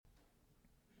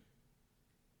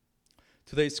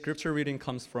Today's scripture reading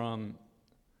comes from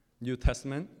New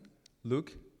Testament,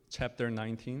 Luke chapter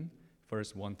 19,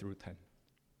 verse 1 through 10.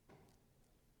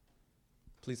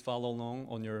 Please follow along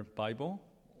on your Bible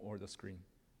or the screen.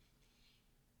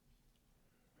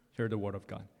 Hear the word of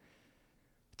God.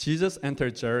 Jesus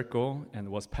entered Jericho and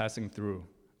was passing through.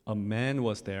 A man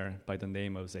was there by the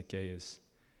name of Zacchaeus.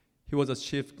 He was a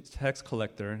chief tax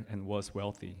collector and was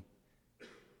wealthy.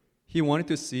 He wanted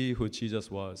to see who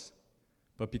Jesus was,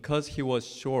 but because he was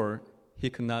short,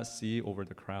 he could not see over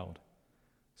the crowd.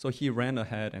 So he ran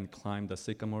ahead and climbed the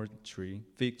sycamore tree,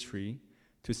 fig tree,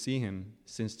 to see him,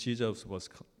 since Jesus was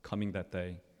coming that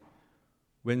day.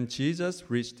 When Jesus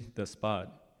reached the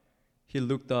spot, he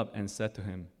looked up and said to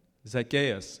him,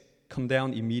 "Zacchaeus, come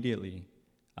down immediately.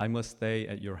 I must stay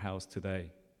at your house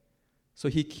today." So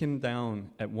he came down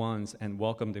at once and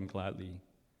welcomed him gladly.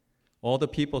 All the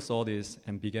people saw this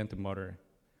and began to mutter,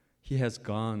 "He has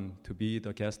gone to be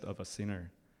the guest of a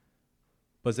sinner."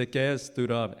 But Zacchaeus stood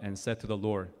up and said to the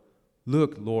Lord,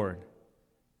 "Look, Lord,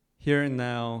 here and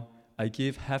now I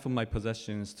give half of my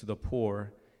possessions to the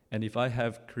poor, and if I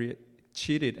have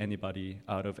cheated anybody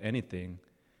out of anything,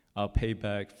 I'll pay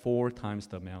back 4 times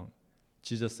the amount."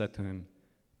 Jesus said to him,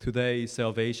 "Today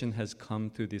salvation has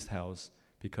come to this house,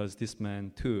 because this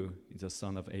man too is a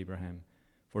son of Abraham.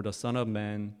 For the Son of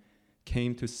Man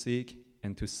came to seek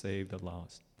and to save the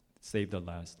lost.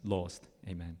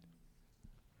 Amen.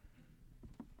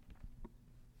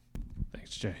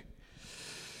 Thanks, Jay.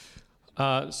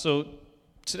 So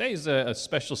today is a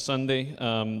special Sunday.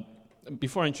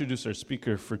 Before I introduce our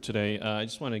speaker for today, I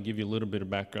just want to give you a little bit of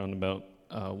background about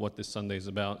what this Sunday is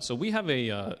about. So we have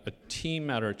a team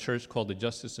at our church called the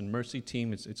Justice and Mercy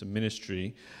Team. It's a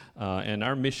ministry, and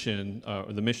our mission,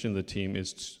 or the mission of the team,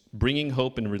 is bringing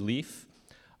hope and relief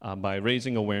by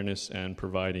raising awareness and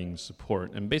providing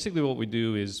support. And basically what we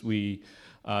do is we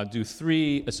do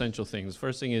 3 essential things.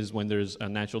 First thing is when there's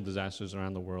natural disasters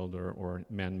around the world or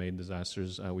man-made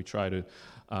disasters, we try to,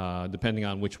 depending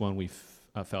on which one we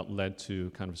felt led to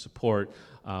kind of support,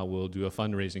 we'll do a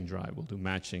fundraising drive. We'll do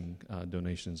matching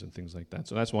donations and things like that.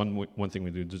 So that's one thing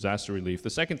we do, disaster relief. The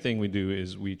second thing we do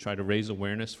is we try to raise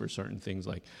awareness for certain things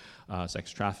like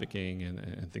sex trafficking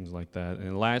and things like that.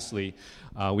 And lastly,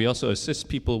 we also assist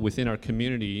people within our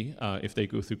community if they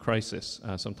go through crisis.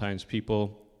 Sometimes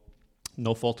people,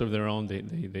 no fault of their own,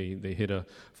 they hit a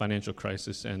financial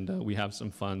crisis, and we have some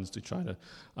funds to try to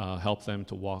help them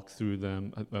to walk through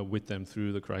them, with them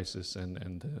through the crisis,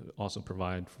 and also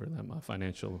provide for them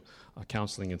financial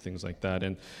counseling and things like that.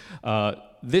 And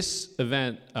this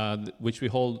event, which we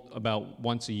hold about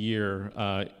once a year,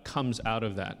 comes out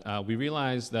of that. We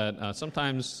realize that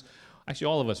sometimes, actually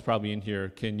all of us probably in here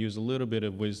can use a little bit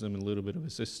of wisdom and a little bit of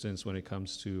assistance when it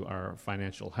comes to our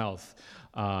financial health.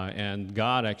 And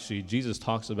God, actually, Jesus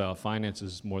talks about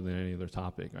finances more than any other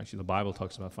topic. Actually, the Bible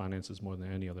talks about finances more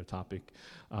than any other topic,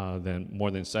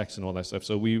 more than sex and all that stuff.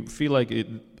 So we feel like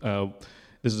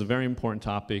this is a very important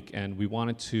topic, and we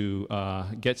wanted to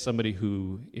get somebody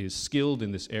who is skilled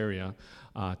in this area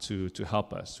to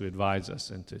help us, to advise us,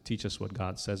 and to teach us what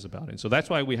God says about it. And so that's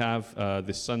why we have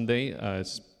this Sunday.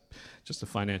 It's just a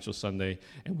financial Sunday,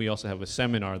 and we also have a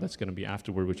seminar that's going to be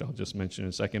afterward, which I'll just mention in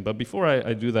a second. But before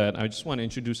I do that, I just want to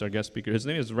introduce our guest speaker. His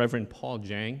name is Reverend Paul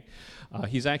Jang.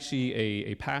 He's actually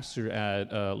a pastor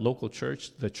at a local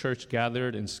church, the Church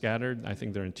Gathered and Scattered. I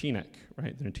think they're in Teaneck,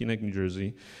 right? They're in Teaneck, New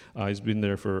Jersey. He's been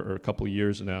there for a couple of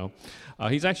years now.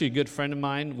 He's actually a good friend of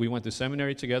mine. We went to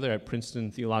seminary together at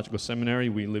Princeton Theological Seminary.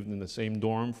 We lived in the same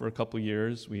dorm for a couple of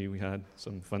years. We had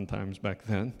some fun times back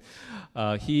then.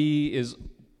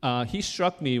 He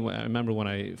struck me, I remember when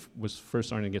I was first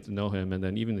starting to get to know him, and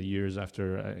then even the years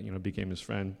after I became his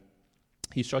friend,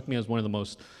 he struck me as one of the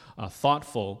most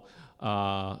thoughtful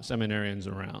seminarians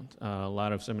around. A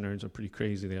lot of seminarians are pretty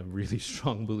crazy. They have really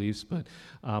strong beliefs, but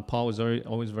Paul was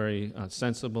always very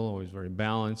sensible, always very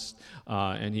balanced,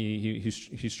 and he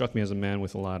struck me as a man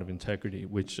with a lot of integrity,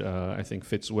 which I think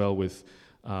fits well with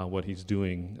what he's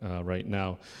doing right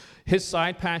now. His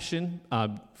side passion,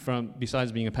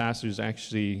 besides being a pastor, is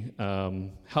actually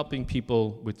helping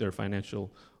people with their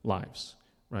financial lives,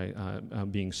 right?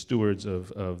 Being stewards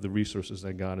of the resources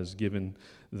that God has given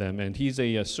them. And he's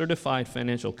a certified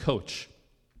financial coach.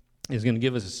 He's going to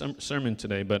give us a sermon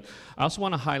today, but I also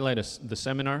want to highlight the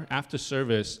seminar. After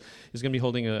service, he's going to be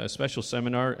holding a special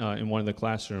seminar in one of the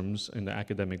classrooms in the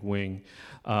academic wing.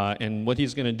 And what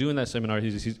he's going to do in that seminar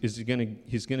is he's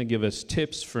going to give us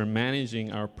tips for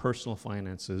managing our personal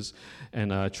finances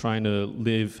and trying to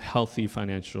live healthy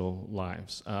financial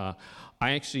lives. I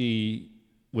actually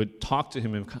would talk to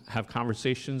him and have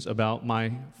conversations about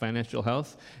my financial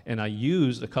health, and I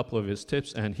used a couple of his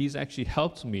tips, and he's actually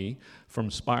helped me from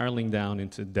spiraling down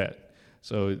into debt.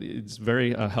 So it's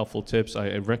very helpful tips.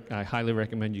 I highly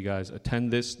recommend you guys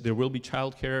attend this. There will be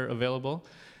childcare available,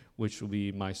 which will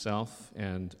be myself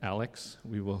and Alex.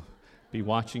 We will be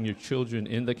watching your children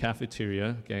in the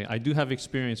cafeteria. Okay, I do have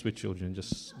experience with children,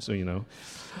 just so you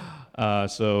know.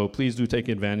 So please do take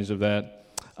advantage of that.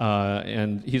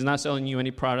 And he's not selling you any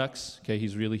products. Okay,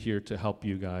 he's really here to help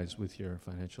you guys with your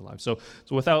financial life. So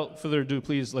without further ado,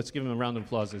 please let's give him a round of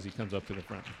applause as he comes up to the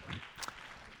front.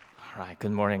 All right,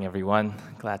 good morning, everyone.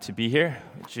 Glad to be here.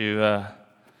 Would you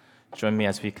join me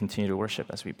as we continue to worship,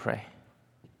 as we pray?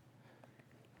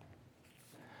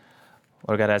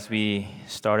 Lord God, as we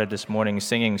started this morning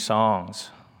singing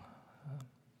songs,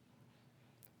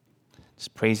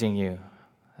 just praising you,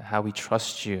 how we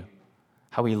trust you,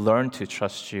 how we learn to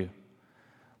trust you.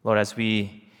 Lord, as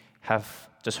we have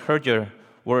just heard your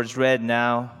words read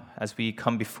now, as we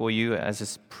come before you, as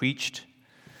it's preached,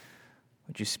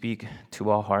 would you speak to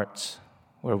our hearts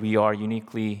where we are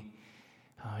uniquely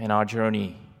in our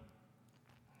journey,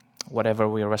 whatever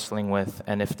we are wrestling with.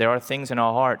 And if there are things in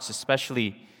our hearts,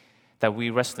 especially that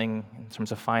we're wrestling in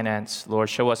terms of finance, Lord,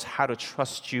 show us how to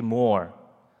trust you more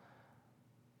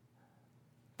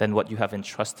than what you have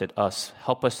entrusted us.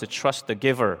 Help us to trust the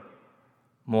giver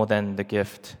more than the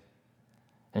gift.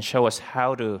 And show us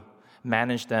how to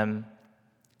manage them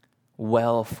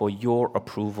well for your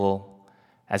approval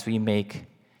as we make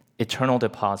eternal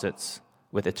deposits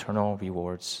with eternal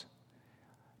rewards.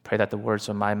 Pray that the words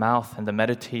of my mouth and the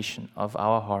meditation of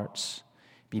our hearts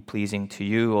be pleasing to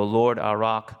you, O Lord, our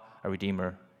rock, our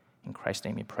Redeemer. In Christ's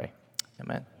name we pray.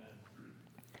 Amen.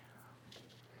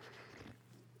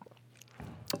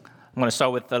 I'm going to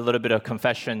start with a little bit of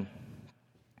confession.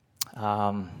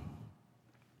 I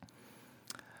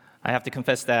have to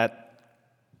confess that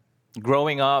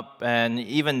growing up, and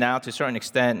even now to a certain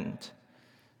extent,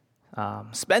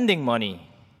 spending money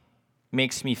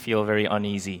makes me feel very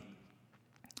uneasy.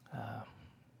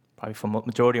 Probably for the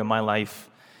majority of my life.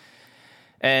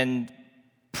 And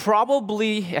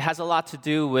probably it has a lot to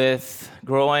do with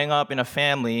growing up in a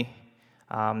family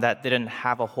that didn't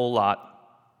have a whole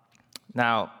lot.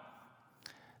 Now,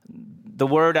 the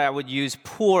word I would use,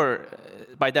 poor,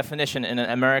 by definition, in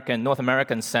an North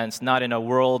American sense, not in a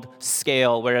world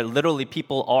scale where literally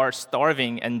people are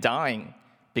starving and dying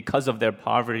because of their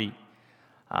poverty.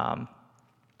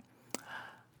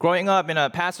 Growing up in a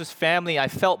pastor's family, I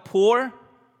felt poor,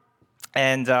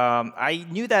 and I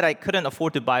knew that I couldn't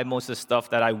afford to buy most of the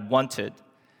stuff that I wanted.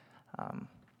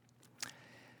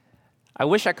 I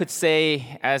wish I could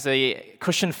say, as a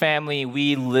Christian family,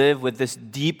 we live with this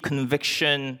deep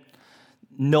conviction,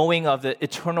 knowing of the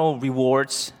eternal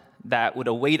rewards that would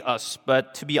await us.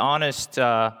 But to be honest,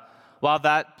 while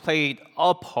that played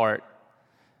a part,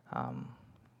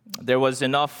 there was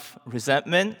enough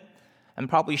resentment and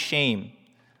probably shame.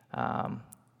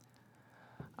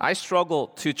 I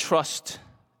struggled to trust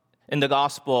in the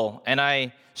gospel, and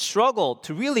I struggled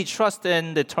to really trust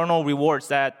in the eternal rewards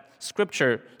that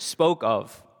Scripture spoke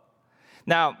of.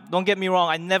 Now, don't get me wrong,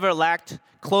 I never lacked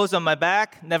clothes on my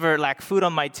back, never lacked food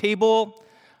on my table.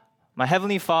 My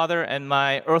Heavenly Father and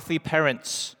my earthly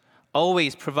parents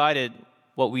always provided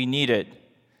what we needed,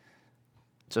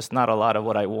 just not a lot of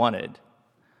what I wanted.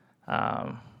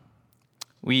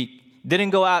 We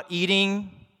didn't go out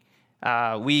eating.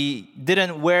 We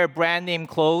didn't wear brand name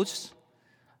clothes.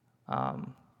 But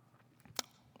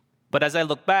as I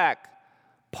look back,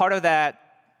 part of that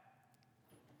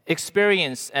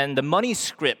experience and the money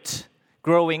script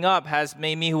growing up has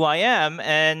made me who I am,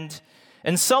 and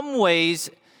in some ways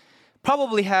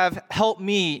probably have helped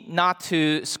me not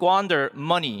to squander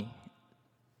money.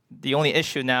 The only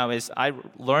issue now is I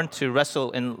learned to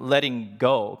wrestle in letting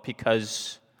go,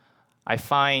 because I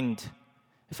find,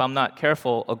 if I'm not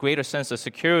careful, a greater sense of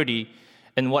security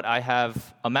in what I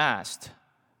have amassed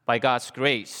by God's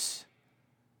grace,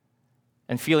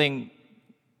 and feeling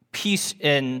peace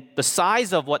in the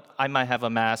size of what I might have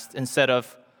amassed instead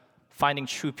of finding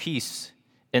true peace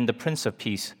in the Prince of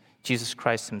Peace, Jesus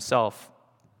Christ himself.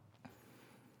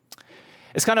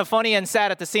 It's kind of funny and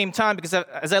sad at the same time, because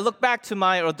as I look back to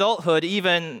my adulthood,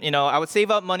 even, I would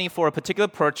save up money for a particular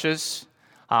purchase.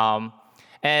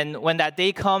 And when that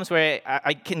day comes where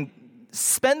I can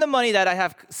spend the money that I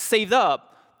have saved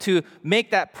up to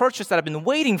make that purchase that I've been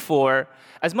waiting for,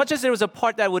 as much as there was a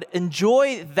part that would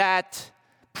enjoy that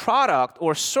product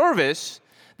or service,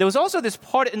 there was also this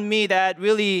part in me that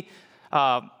really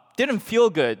didn't feel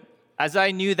good, as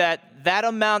I knew that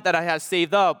amount that I had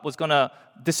saved up was going to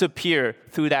disappear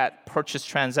through that purchase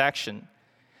transaction.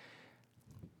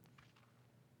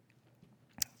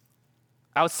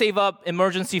 I would save up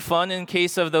emergency fund in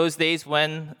case of those days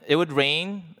when it would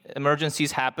rain,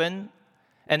 emergencies happen.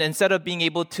 And instead of being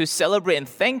able to celebrate and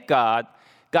thank God,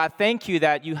 God, thank you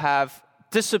that you have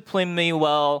disciplined me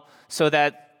well so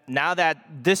that now that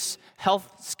this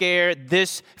health scare,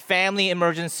 this family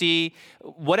emergency,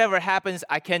 whatever happens,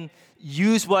 I can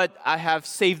use what I have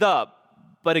saved up.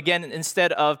 But again,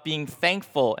 instead of being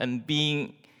thankful and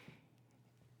being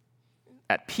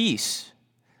at peace,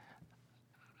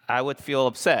 I would feel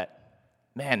upset.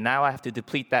 Man, now I have to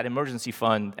deplete that emergency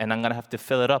fund and I'm going to have to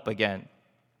fill it up again.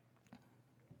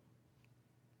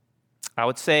 I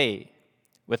would say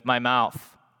with my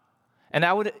mouth, and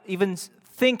I would even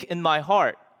think in my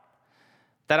heart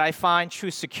that I find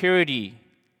true security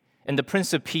in the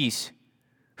Prince of Peace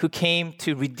who came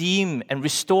to redeem and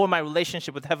restore my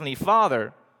relationship with Heavenly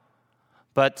Father.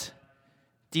 But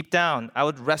deep down, I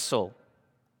would wrestle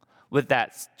with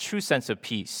that true sense of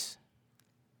peace.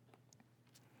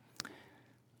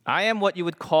 I am what you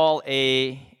would call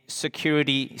a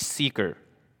security seeker.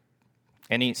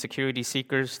 Any security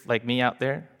seekers like me out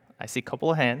there? I see a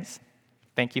couple of hands.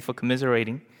 Thank you for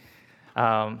commiserating.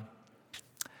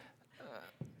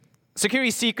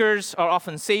 Security seekers are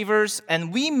often savers,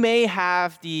 and we may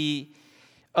have the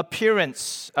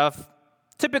appearance of,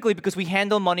 typically because we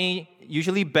handle money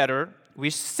usually better, we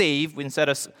save instead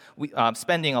of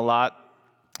spending a lot,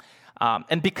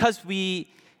 and because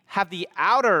we have the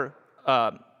outer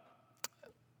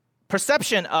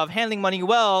perception of handling money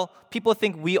well, people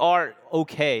think we are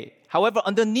okay. However,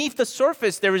 underneath the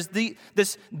surface, there is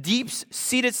this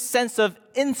deep-seated sense of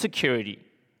insecurity,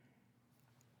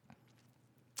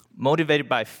 motivated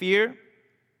by fear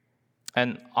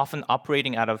and often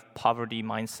operating out of poverty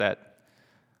mindset.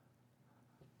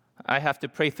 I have to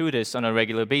pray through this on a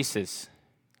regular basis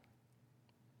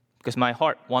because my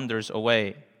heart wanders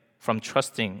away from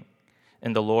trusting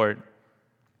in the Lord.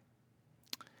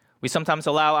 We sometimes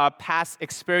allow our past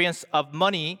experience of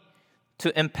money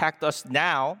to impact us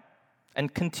now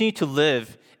and continue to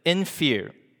live in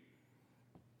fear.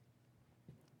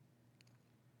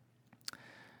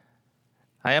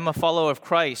 I am a follower of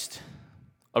Christ,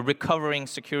 a recovering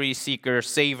security seeker,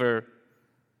 saver,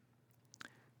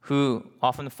 who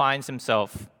often finds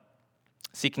himself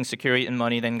seeking security in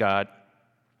money than God.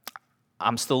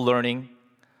 I'm still learning.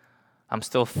 I'm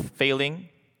still failing.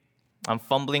 I'm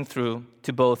fumbling through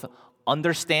to both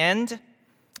understand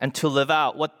and to live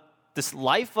out what this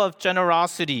life of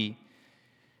generosity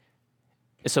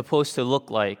is supposed to look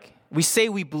like. We say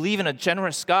we believe in a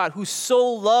generous God who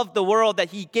so loved the world that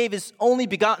he gave his only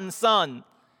begotten Son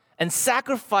and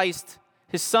sacrificed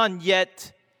his Son,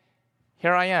 yet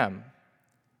here I am.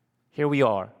 Here we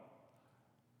are.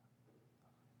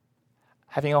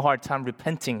 Having a hard time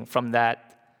repenting from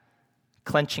that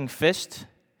clenching fist.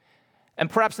 And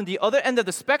perhaps on the other end of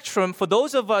the spectrum, for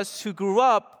those of us who grew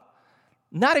up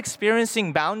not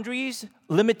experiencing boundaries,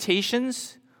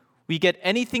 limitations, we get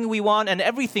anything we want and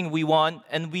everything we want,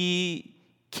 and we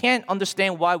can't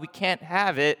understand why we can't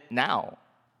have it now.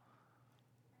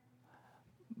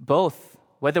 Both,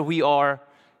 whether we are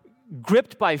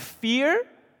gripped by fear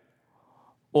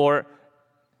or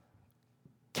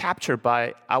captured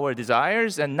by our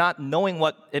desires and not knowing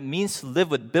what it means to live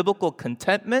with biblical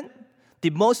contentment,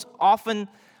 the most often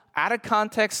out of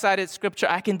context cited scripture,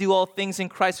 I can do all things in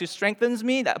Christ who strengthens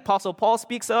me, that Apostle Paul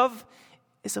speaks of,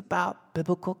 is about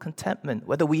biblical contentment.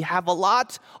 Whether we have a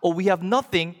lot or we have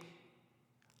nothing,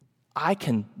 I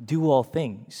can do all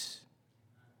things.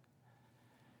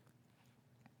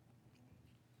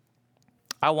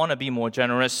 I want to be more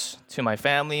generous to my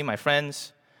family, my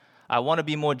friends. I want to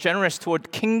be more generous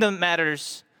toward kingdom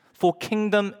matters for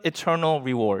kingdom eternal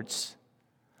rewards.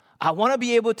 I want to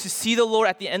be able to see the Lord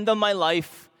at the end of my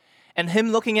life and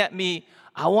him looking at me.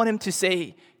 I want him to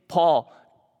say, Paul,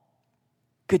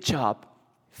 good job,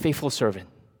 faithful servant.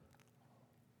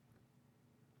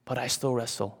 But I still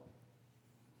wrestle.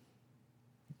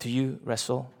 Do you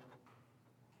wrestle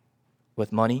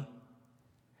with money?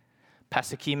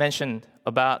 Pastor Key mentioned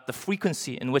about the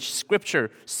frequency in which Scripture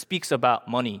speaks about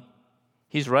money.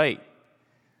 He's right.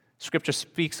 Scripture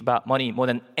speaks about money more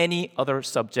than any other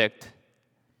subject,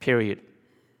 period.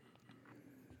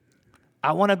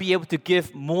 I want to be able to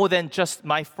give more than just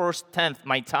my first tenth,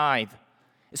 my tithe.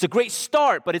 It's a great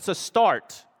start, but it's a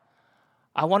start.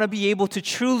 I want to be able to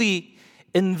truly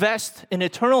invest in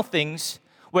eternal things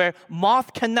where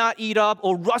moth cannot eat up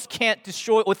or rust can't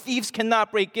destroy or thieves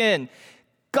cannot break in.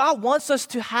 God wants us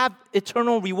to have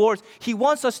eternal rewards. He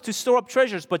wants us to store up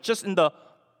treasures, but just in the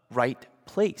right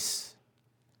place.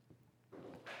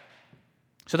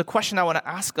 So the question I want to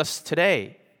ask us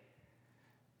today,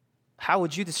 how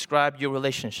would you describe your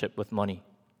relationship with money?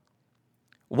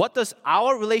 What does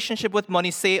our relationship with money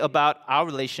say about our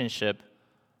relationship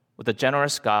with a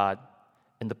generous God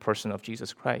in the person of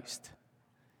Jesus Christ?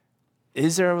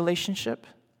 Is there a relationship?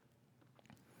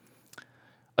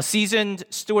 A seasoned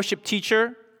stewardship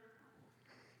teacher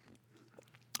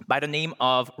by the name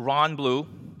of Ron Blue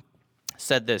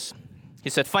said this. He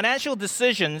said, financial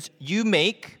decisions you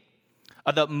make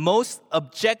are the most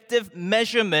objective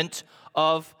measurement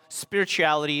of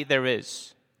spirituality there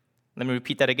is. Let me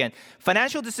repeat that again.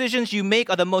 Financial decisions you make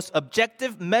are the most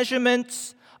objective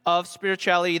measurements of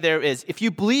spirituality there is. If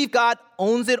you believe God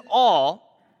owns it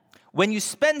all, when you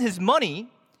spend His money,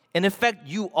 in effect,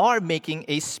 you are making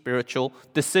a spiritual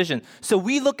decision. So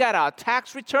we look at our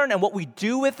tax return and what we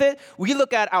do with it. We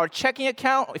look at our checking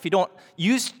account. If you don't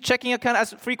use checking account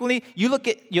as frequently, you look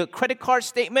at your credit card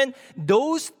statement.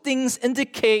 Those things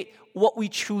indicate what we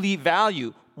truly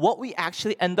value. What we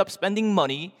actually end up spending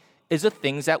money is the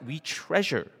things that we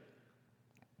treasure.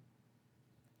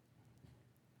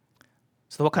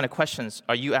 So what kind of questions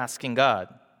are you asking God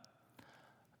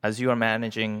as you are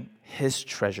managing His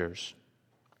treasures?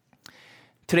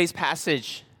 Today's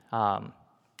passage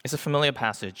is a familiar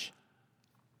passage.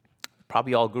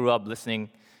 Probably all grew up listening,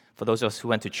 for those of us who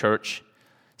went to church.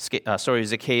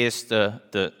 Zacchaeus,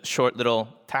 the short little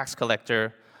tax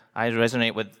collector. I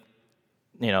resonate with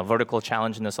vertical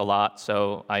challengeness a lot,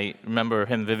 so I remember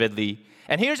him vividly.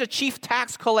 And here's a chief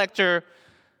tax collector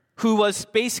who was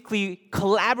basically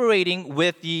collaborating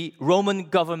with the Roman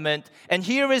government. And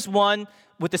here is one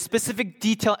with a specific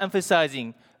detail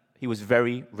emphasizing he was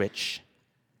very rich.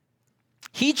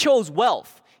 He chose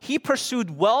wealth. He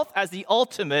pursued wealth as the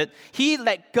ultimate. He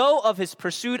let go of his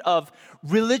pursuit of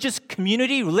religious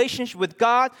community, relationship with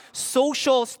God,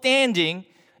 social standing.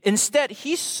 Instead,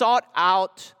 he sought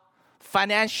out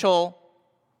financial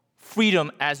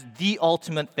freedom as the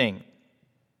ultimate thing.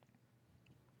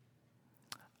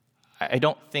 I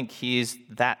don't think he is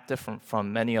that different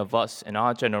from many of us in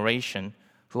our generation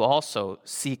who also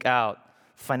seek out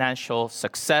financial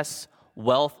success,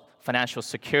 wealth, financial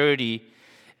security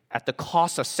at the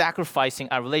cost of sacrificing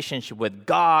our relationship with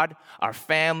God, our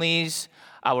families,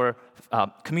 our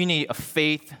community of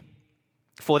faith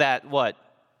for that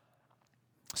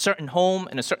certain home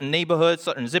in a certain neighborhood,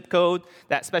 certain zip code,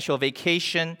 that special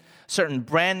vacation, certain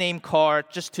brand name car,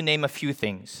 just to name a few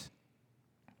things.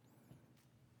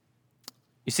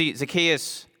 You see,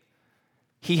 Zacchaeus,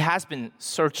 he has been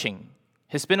searching.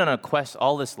 He's been on a quest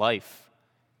all his life.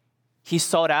 He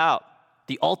sought out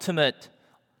the ultimate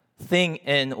thing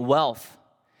in wealth.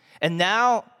 And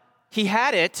now he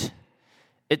had it.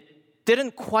 It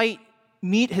didn't quite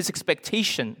meet his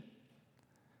expectation.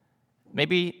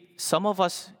 Maybe some of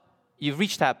us, you've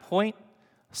reached that point.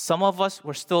 Some of us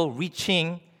were still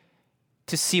reaching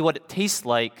to see what it tastes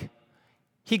like.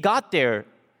 He got there,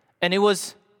 and it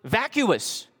was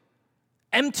vacuous,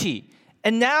 empty.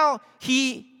 And now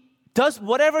he does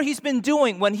whatever he's been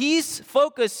doing. When he's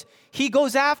focused, he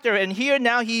goes after. And here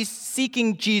now he's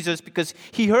seeking Jesus because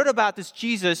he heard about this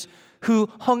Jesus who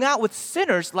hung out with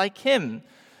sinners like him.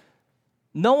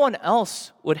 No one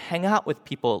else would hang out with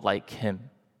people like him.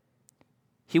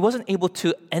 He wasn't able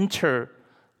to enter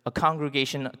a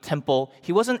congregation, a temple.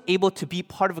 He wasn't able to be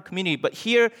part of a community. But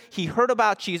here he heard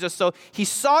about Jesus, so he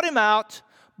sought him out.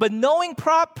 But knowing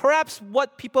perhaps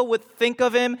what people would think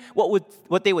of him,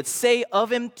 what they would say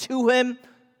of him, to him,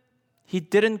 he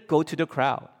didn't go to the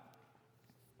crowd.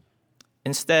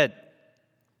 Instead,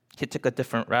 he took a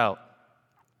different route.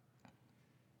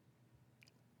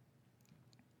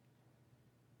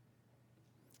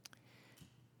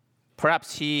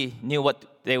 Perhaps he knew what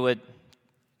they would.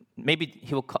 Maybe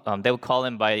they would call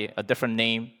him by a different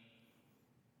name.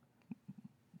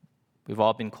 We've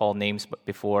all been called names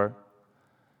before.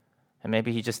 And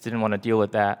maybe he just didn't want to deal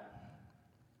with that.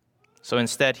 So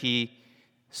instead, he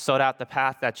sought out the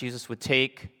path that Jesus would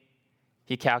take.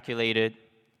 He calculated,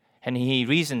 and he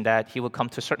reasoned that he would come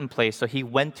to a certain place. So he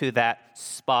went to that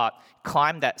spot,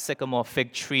 climbed that sycamore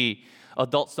fig tree.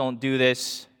 Adults don't do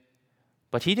this.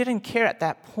 But he didn't care at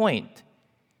that point.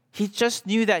 He just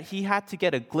knew that he had to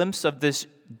get a glimpse of this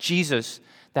Jesus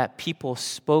that people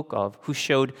spoke of, who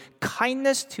showed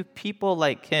kindness to people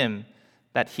like him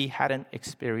that he hadn't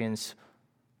experienced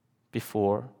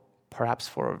before, perhaps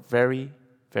for a very,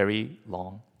 very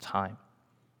long time.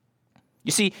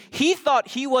 You see, he thought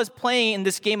he was playing in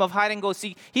this game of hide and go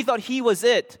seek. He thought he was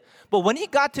it. But when he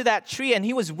got to that tree and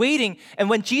he was waiting, and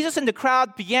when Jesus and the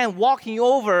crowd began walking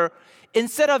over,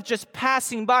 instead of just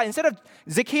passing by, instead of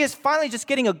Zacchaeus finally just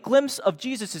getting a glimpse of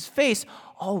Jesus' face,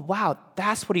 oh wow,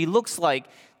 that's what he looks like.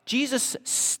 Jesus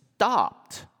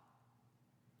stopped.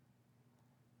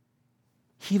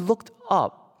 he looked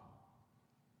up.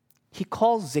 He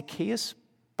called Zacchaeus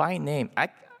by name.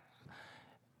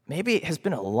 Maybe it has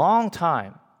been a long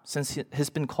time since he has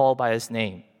been called by his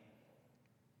name,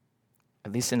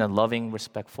 at least in a loving,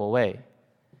 respectful way.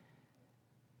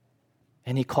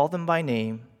 And he called him by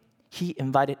name. He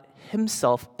invited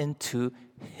himself into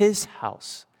his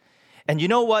house. And you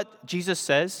know what Jesus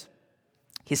says?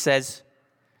 He says,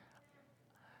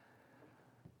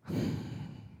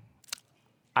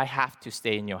 I have to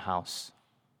stay in your house.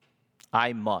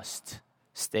 I must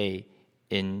stay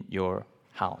in your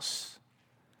house.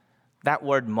 That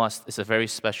word must is a very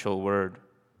special word.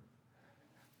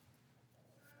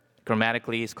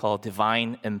 Grammatically, it's called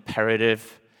divine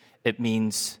imperative. It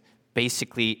means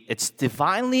basically it's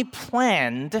divinely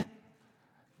planned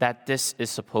that this is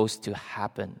supposed to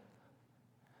happen.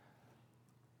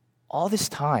 All this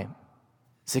time,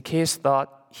 Zacchaeus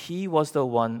thought he was the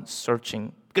one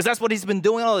searching, because that's what he's been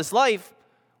doing all his life.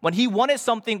 When he wanted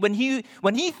something, when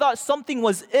he thought something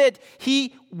was it,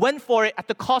 he went for it at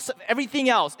the cost of everything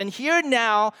else. And here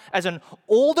now, as an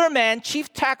older man,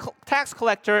 chief tax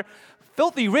collector,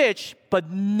 filthy rich, but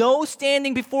no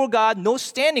standing before God, no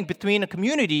standing between a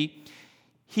community,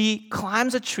 he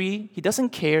climbs a tree, he doesn't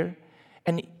care,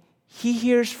 and he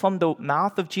hears from the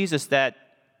mouth of Jesus that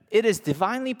it is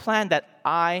divinely planned that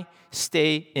I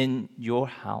stay in your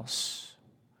house.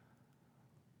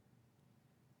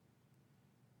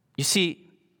 You see,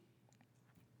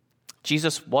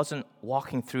 Jesus wasn't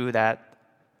walking through that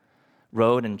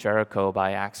road in Jericho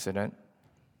by accident.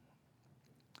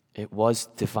 It was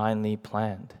divinely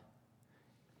planned.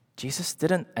 Jesus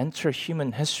didn't enter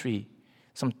human history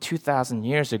some 2,000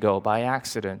 years ago by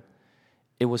accident.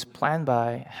 It was planned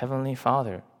by Heavenly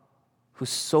Father, who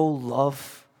so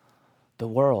loved the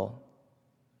world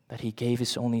that he gave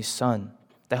his only Son,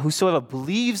 that whosoever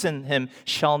believes in him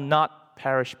shall not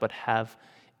perish but have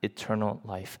eternal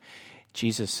life.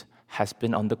 Jesus has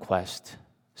been on the quest,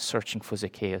 searching for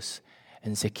Zacchaeus,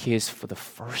 and Zacchaeus, for the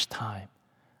first time,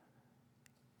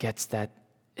 gets that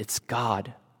it's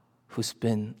God who's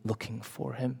been looking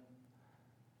for him.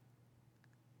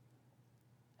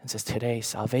 And says, today,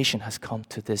 salvation has come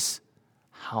to this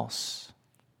house.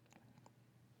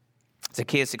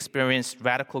 Zacchaeus experienced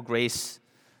radical grace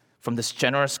from this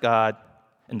generous God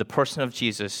in the person of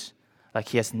Jesus like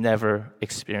he has never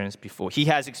experienced before. He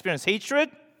has experienced hatred.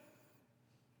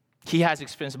 He has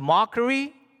experienced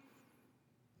mockery,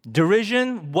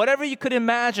 derision, whatever you could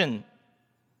imagine.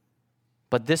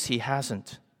 But this he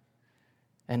hasn't.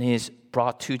 And he is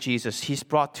brought to Jesus. He's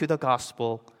brought to the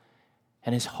gospel,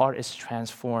 and his heart is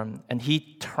transformed. And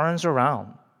he turns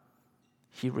around.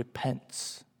 He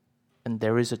repents. And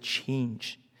there is a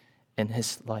change in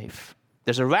his life.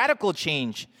 There's a radical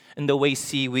change in the way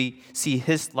we see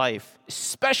his life,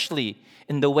 especially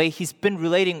in the way he's been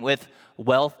relating with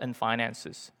wealth and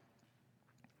finances.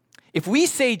 If we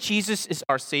say Jesus is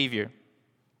our Savior,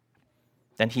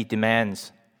 then he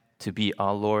demands to be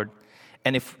our Lord.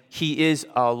 And if he is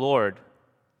our Lord,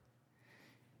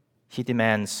 he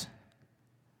demands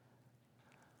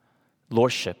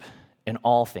lordship in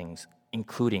all things,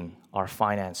 including our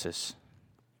finances.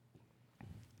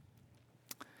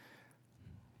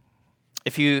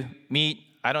 If you meet,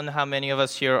 I don't know how many of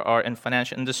us here are in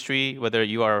financial industry, whether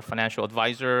you are a financial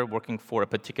advisor working for a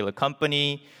particular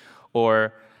company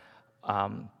or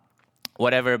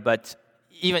whatever, but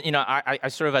even, I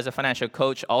serve as a financial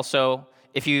coach also.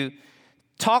 If you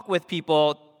talk with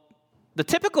people, the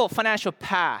typical financial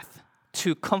path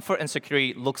to comfort and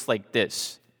security looks like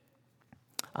this.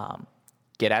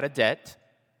 Get out of debt,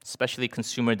 especially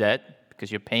consumer debt,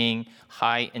 because you're paying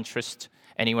high interest,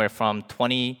 anywhere from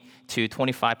 20 to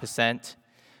 25%.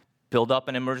 Build up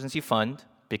an emergency fund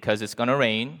because it's going to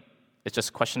rain. It's just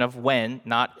a question of when,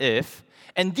 not if.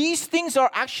 And these things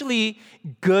are actually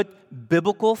good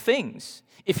biblical things.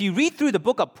 If you read through the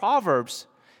book of Proverbs,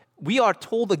 we are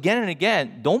told again and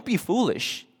again, don't be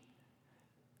foolish.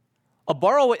 A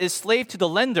borrower is slave to the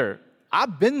lender.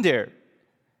 I've been there.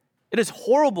 It is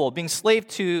horrible being slave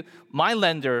to my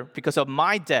lender because of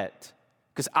my debt,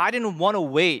 because I didn't want to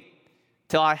wait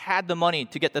till I had the money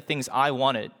to get the things I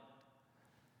wanted.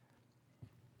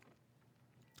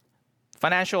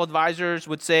 Financial advisors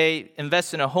would say,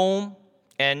 invest in a home,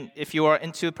 and if you are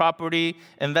into property,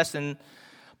 invest in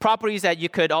properties that you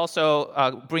could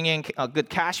also bring in a good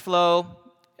cash flow,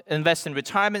 invest in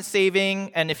retirement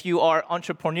saving, and if you are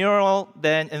entrepreneurial,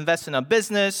 then invest in a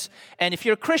business, and if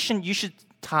you're a Christian, you should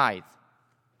tithe.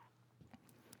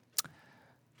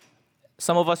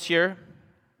 Some of us here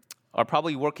are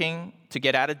probably working to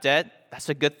get out of debt. That's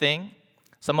a good thing.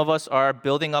 Some of us are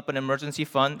building up an emergency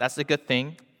fund. That's a good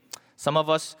thing. Some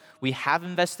of us, we have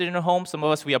invested in our home. Some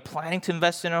of us, we are planning to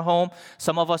invest in our home.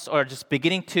 Some of us are just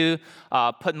beginning to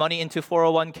put money into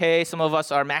 401k. Some of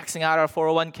us are maxing out our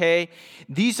 401k.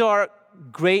 These are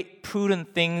great,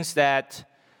 prudent things that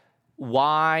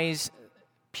wise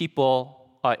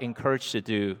people are encouraged to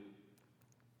do.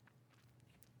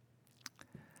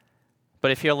 But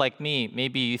if you're like me,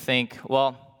 maybe you think,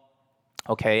 well,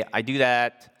 okay, I do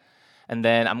that, and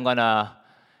then I'm going to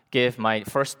give my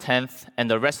first 10th,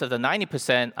 and the rest of the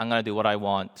 90%, I'm going to do what I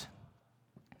want.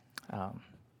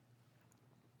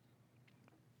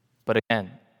 But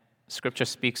again, Scripture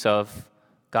speaks of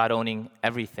God owning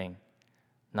everything,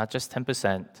 not just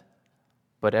 10%,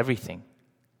 but everything.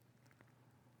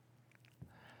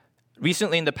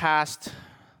 Recently, in the past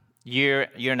year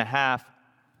and a half,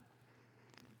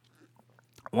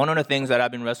 one of the things that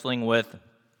I've been wrestling with,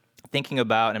 thinking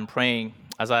about and praying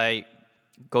as I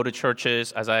go to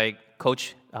churches, as I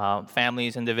coach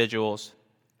families, individuals,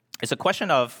 is a question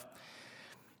of,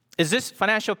 is this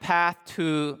financial path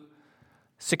to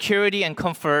security and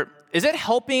comfort, is it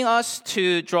helping us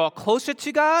to draw closer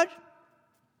to God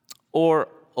or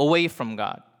away from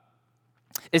God?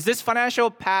 Is this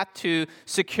financial path to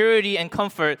security and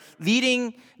comfort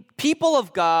leading people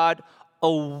of God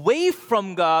away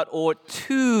from God or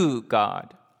to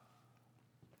God?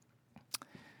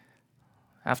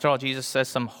 After all, Jesus says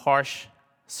some harsh,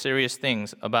 serious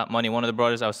things about money. One of the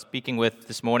brothers I was speaking with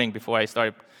this morning before I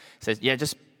started says, yeah,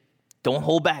 just don't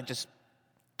hold back. Just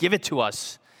give it to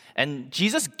us. And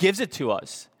Jesus gives it to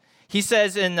us. He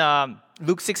says in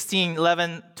Luke 16,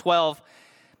 11, 12,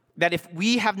 that if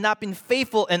we have not been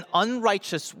faithful in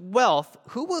unrighteous wealth,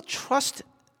 who will trust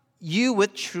you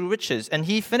with true riches? And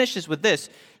he finishes with this: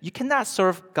 you cannot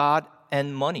serve God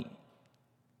and money.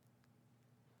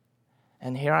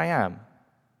 And here I am,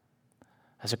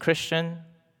 as a Christian,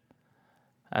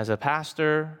 as a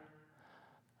pastor,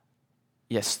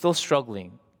 yet still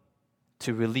struggling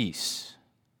to release.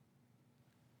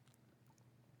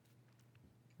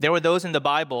 There were those in the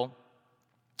Bible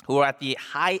who were at the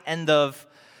high end of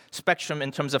spectrum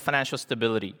in terms of financial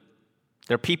stability.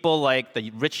 There are people like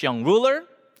the rich young ruler.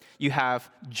 You have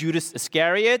Judas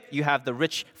Iscariot. You have the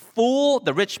rich fool,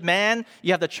 the rich man.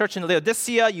 You have the church in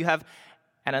Laodicea. You have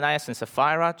Ananias and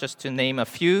Sapphira, just to name a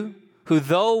few, who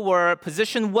though were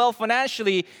positioned well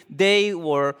financially, they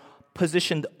were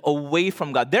positioned away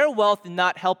from God. Their wealth did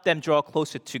not help them draw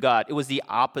closer to God. It was the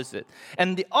opposite.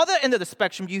 And the other end of the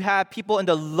spectrum, you had people in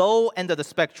the low end of the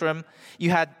spectrum. You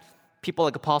had people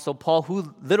like Apostle Paul,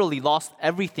 who literally lost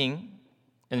everything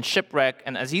in shipwreck,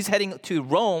 and as he's heading to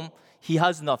Rome, he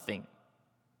has nothing.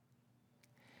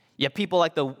 Yet people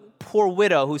like the poor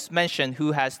widow who's mentioned,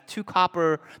 who has 2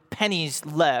 copper pennies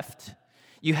left.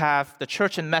 You have the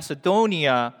church in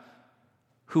Macedonia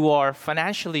who are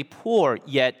financially poor,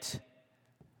 yet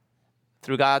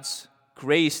through God's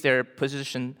grace, they're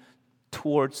positioned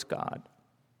towards God.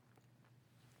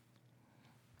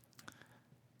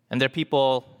 And there are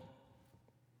people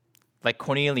like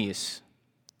Cornelius,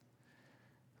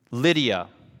 Lydia,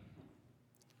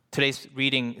 today's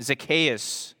reading,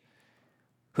 Zacchaeus,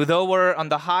 who though were on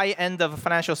the high end of a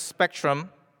financial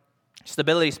spectrum,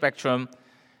 stability spectrum,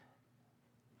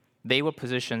 they were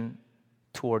positioned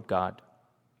toward God.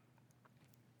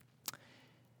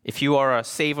 If you are a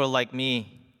saver like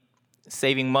me,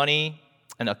 saving money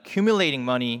and accumulating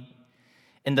money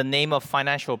in the name of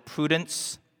financial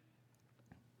prudence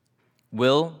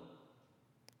will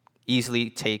easily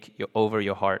take over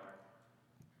your heart.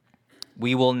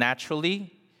 We will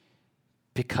naturally,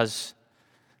 because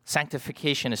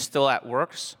sanctification is still at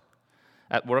work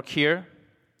here,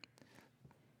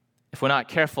 if we're not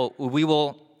careful, we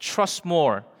will trust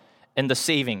more in the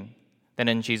saving than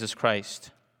in Jesus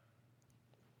Christ.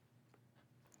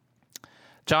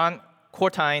 John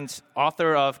Courtines,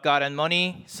 author of God and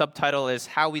Money, subtitle is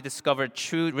How We Discovered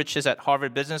True Riches at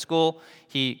Harvard Business School.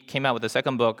 He came out with a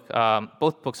second book.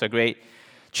 Both books are great.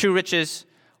 True Riches,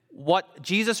 what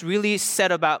Jesus really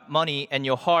said about money and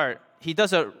your heart. He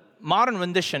does a modern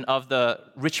rendition of the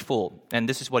rich fool, and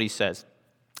this is what he says.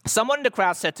 Someone in the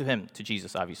crowd said to him, to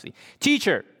Jesus obviously,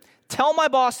 "Teacher, tell my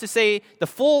boss to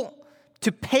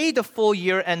pay the full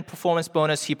year-end performance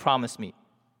bonus he promised me."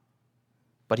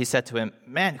 But he said to him,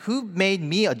 "Man, who made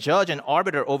me a judge and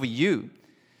arbiter over you?"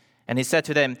 And he said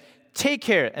to them, "Take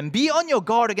care and be on your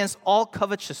guard against all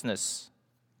covetousness."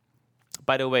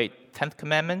 By the way, 10th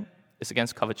commandment is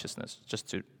against covetousness, just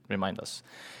to remind us.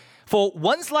 "For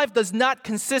one's life does not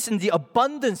consist in the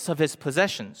abundance of his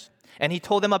possessions." And he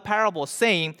told them a parable,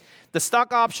 saying, the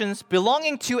stock options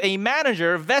belonging to a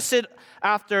manager vested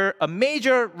after a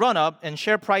major run-up in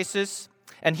share prices.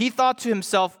 And he thought to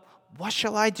himself, what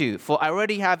shall I do? For I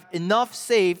already have enough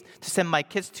saved to send my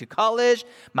kids to college,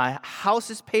 my house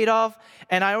is paid off,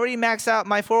 and I already max out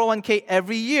my 401k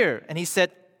every year. And he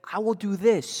said, I will do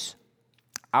this.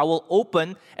 I will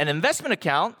open an investment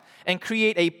account and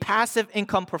create a passive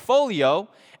income portfolio,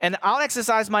 and I'll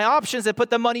exercise my options and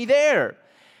put the money there.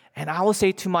 And I will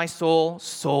say to my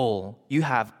soul, you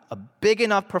have a big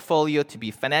enough portfolio to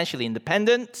be financially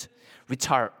independent,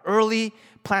 retire early,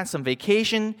 plan some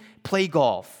vacation, play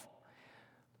golf.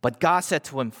 But God said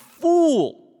to him,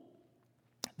 fool,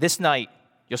 this night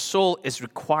your soul is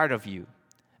required of you.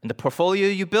 And the portfolio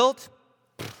you built,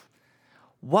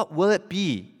 what will it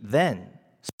be then?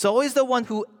 So is the one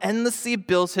who endlessly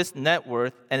builds his net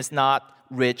worth and is not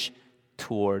rich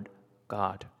toward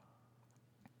God.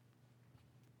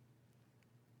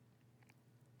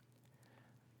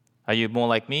 Are you more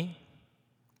like me?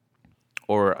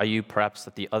 Or are you perhaps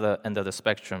at the other end of the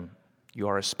spectrum? You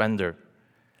are a spender.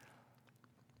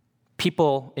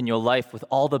 People in your life with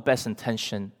all the best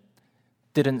intention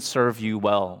didn't serve you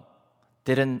well,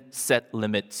 didn't set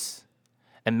limits,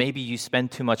 and maybe you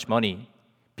spend too much money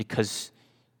because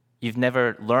you've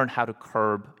never learned how to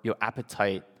curb your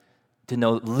appetite, to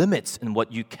know limits in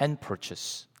what you can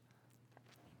purchase.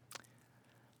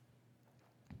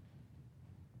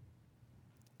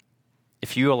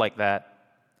 If you are like that,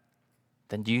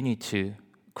 then you need to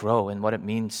grow in what it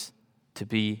means to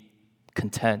be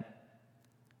content.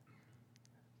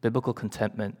 Biblical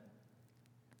contentment.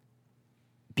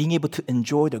 Being able to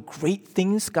enjoy the great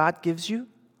things God gives you.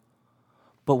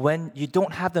 But when you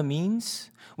don't have the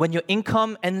means, when your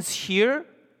income ends here,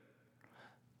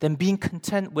 then being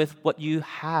content with what you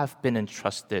have been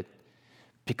entrusted.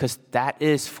 Because that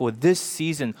is, for this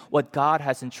season, what God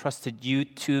has entrusted you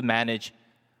to manage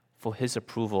for His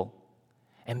approval.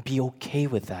 And be okay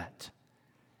with that.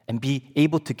 And be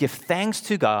able to give thanks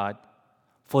to God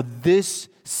for this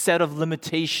set of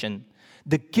limitation,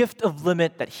 the gift of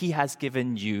limit that He has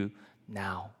given you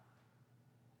now.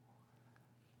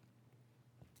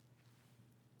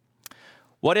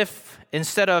 What if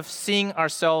instead of seeing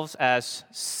ourselves as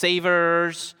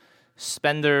savers,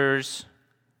 spenders,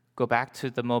 go back to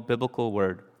the more biblical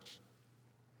word,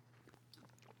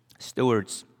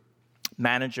 stewards,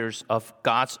 managers of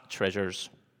God's treasures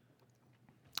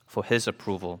for His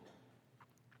approval.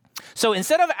 So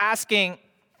instead of asking,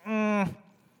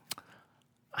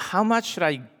 how much should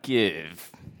I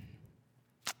give?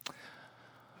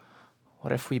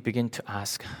 What if we begin to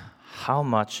ask, how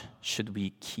much should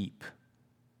we keep?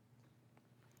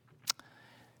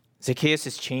 Zacchaeus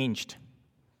is changed.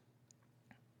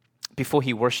 Before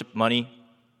he worshiped money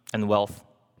and wealth,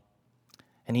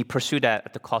 and he pursued that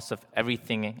at the cost of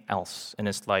everything else in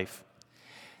his life.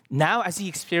 Now, as he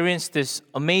experienced this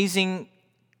amazing,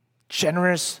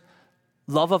 generous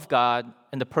love of God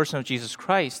in the person of Jesus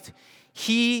Christ,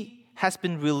 he has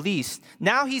been released.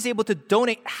 Now he's able to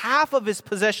donate half of his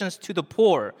possessions to the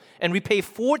poor and repay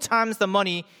 4 times the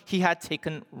money he had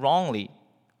taken wrongly.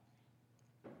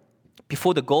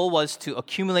 Before, the goal was to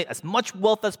accumulate as much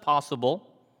wealth as possible,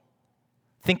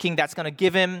 thinking that's going to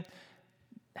give him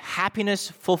happiness,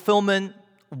 fulfillment,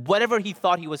 whatever he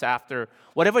thought he was after,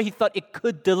 whatever he thought it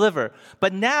could deliver.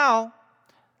 But now,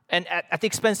 and at the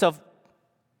expense of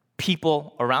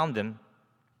people around him,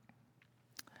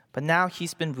 but now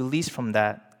he's been released from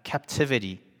that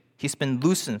captivity. He's been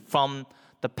loosened from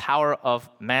the power of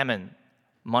mammon,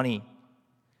 money.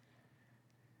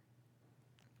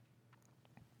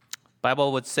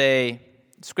 Bible would say,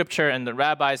 Scripture and the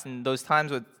rabbis in those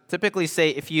times would typically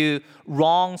say if you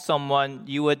wrong someone,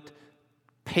 you would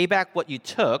pay back what you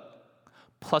took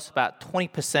plus about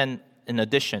 20% in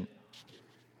addition.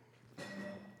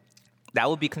 That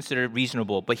would be considered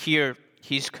reasonable. But here,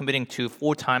 he's committing to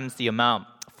 4 times the amount,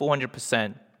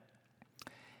 400%.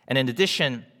 And in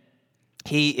addition,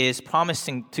 he is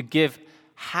promising to give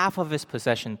half of his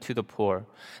possession to the poor.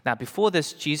 Now, before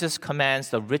this, Jesus commands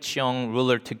the rich young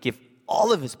ruler to give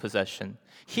all of his possession.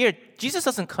 Here, Jesus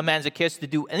doesn't command Zacchaeus to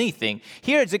do anything.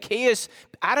 Here, Zacchaeus,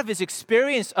 out of his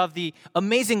experience of the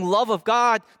amazing love of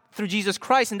God through Jesus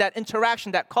Christ and that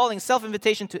interaction, that calling,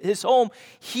 self-invitation to his home,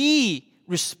 he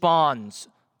responds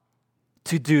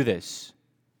to do this.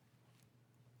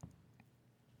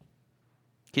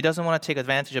 He doesn't want to take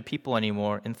advantage of people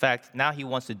anymore. In fact, now he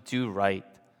wants to do right.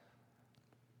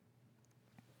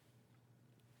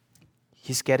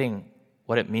 He's getting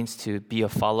what it means to be a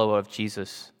follower of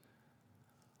Jesus,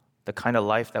 the kind of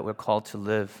life that we're called to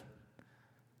live.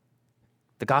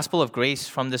 The gospel of grace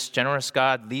from this generous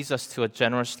God leads us to a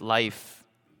generous life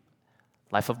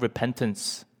of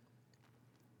repentance.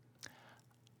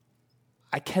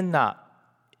 I cannot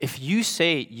if you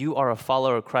say you are a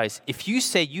follower of Christ, if you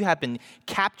say you have been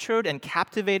captured and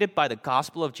captivated by the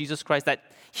gospel of Jesus Christ, that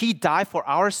He died for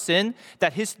our sin,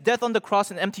 that His death on the cross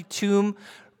and empty tomb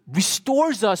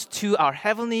restores us to our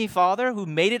Heavenly Father who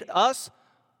made it us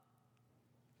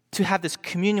to have this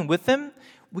communion with Him,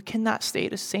 we cannot stay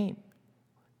the same.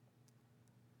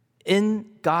 In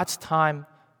God's time,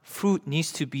 fruit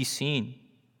needs to be seen.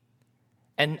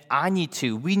 And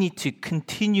we need to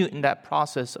continue in that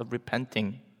process of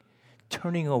repenting,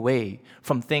 turning away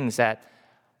from things that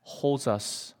holds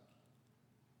us.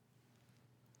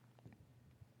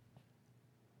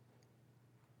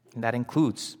 And that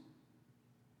includes,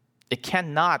 it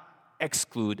cannot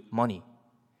exclude money.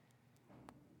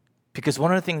 Because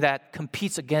one of the things that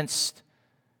competes against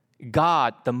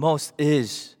God the most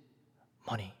is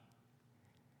money.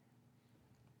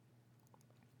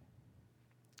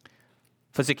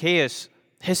 For Zacchaeus,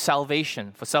 his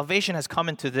salvation has come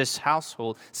into this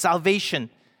household. Salvation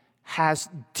has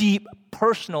deep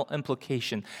personal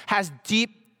implication, has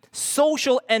deep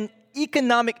social and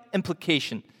economic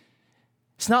implication.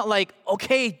 It's not like,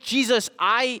 okay, Jesus,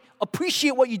 I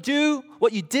appreciate what you do,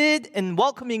 what you did in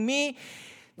welcoming me.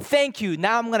 Thank you.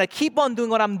 Now I'm going to keep on doing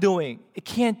what I'm doing. It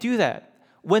can't do that.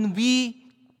 When we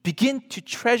begin to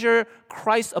treasure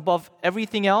Christ above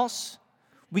everything else,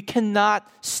 we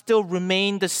cannot still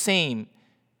remain the same.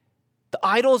 The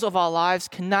idols of our lives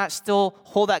cannot still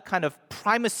hold that kind of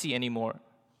primacy anymore.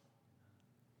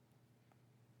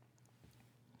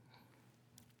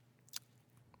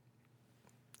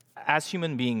 As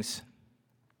human beings,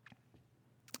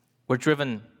 we're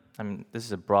driven, this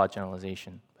is a broad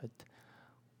generalization, but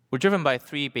we're driven by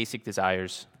three basic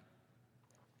desires.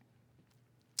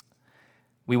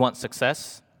 We want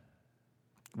success,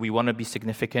 we want to be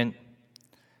significant,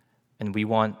 and we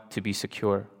want to be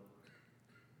secure.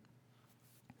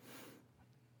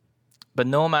 But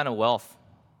no amount of wealth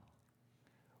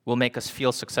will make us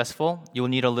feel successful. You'll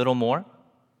need a little more.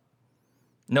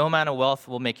 No amount of wealth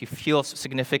will make you feel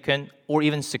significant or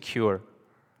even secure.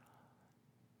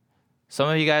 Some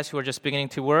of you guys who are just beginning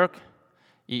to work,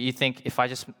 you think, if I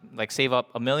just save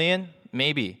up $1 million,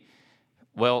 maybe.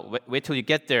 Well, wait till you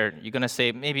get there. You're going to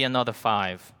save maybe another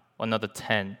 5, or another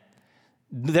 10.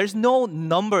 There's no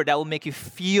number that will make you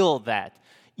feel that.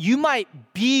 You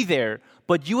might be there,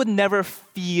 but you would never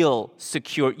feel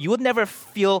secure. You would never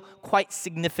feel quite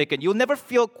significant. You would never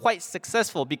feel quite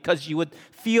successful because you would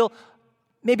feel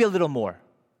maybe a little more.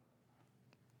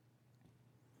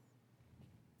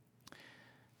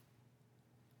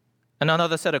 And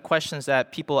another set of questions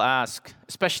that people ask,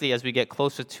 especially as we get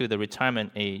closer to the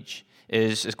retirement age,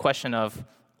 is a question of,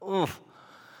 will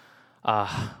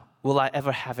I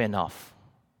ever have enough?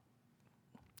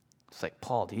 It's like,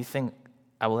 Paul, do you think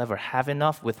I will ever have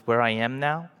enough with where I am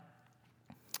now?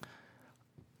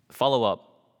 Follow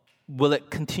up, will it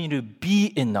continue to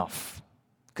be enough?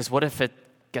 Because what if it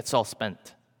gets all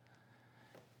spent?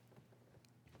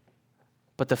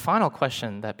 But the final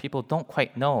question that people don't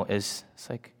quite know is, it's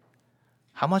like,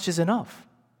 how much is enough?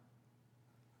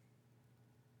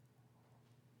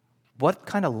 What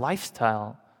kind of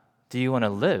lifestyle do you want to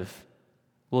live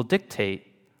will dictate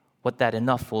what that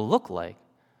enough will look like.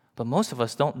 But most of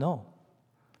us don't know.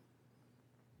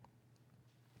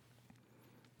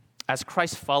 As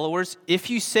Christ followers, if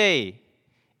we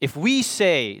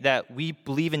say that we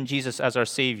believe in Jesus as our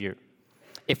Savior,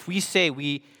 if we say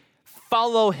we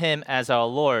follow Him as our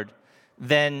Lord,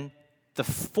 then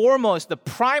the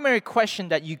primary question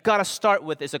that you got to start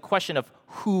with is a question of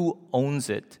who owns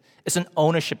it. It's an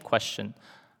ownership question.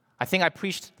 I think I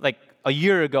preached a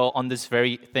year ago on this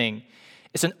very thing.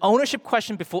 It's an ownership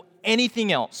question before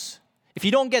anything else. If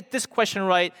you don't get this question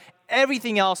right,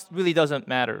 everything else really doesn't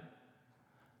matter.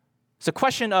 It's a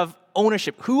question of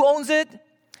ownership. Who owns it?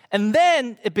 And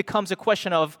then it becomes a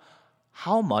question of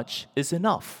how much is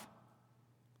enough?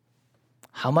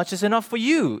 How much is enough for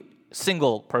you,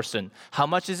 single person? How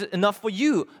much is it enough for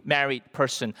you, married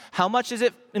person? How much is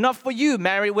it enough for you,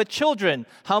 married with children?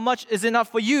 How much is enough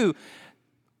for you,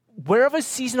 wherever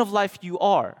season of life you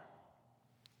are?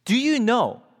 Do you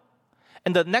know?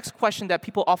 And the next question that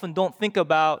people often don't think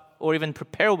about or even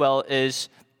prepare well is,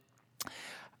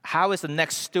 how is the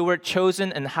next steward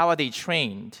chosen and how are they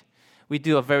trained? We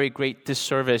do a very great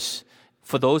disservice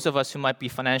for those of us who might be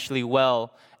financially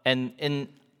well, and in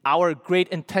our great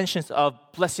intentions of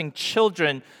blessing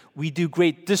children, we do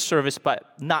great disservice by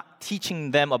not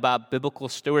teaching them about biblical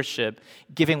stewardship,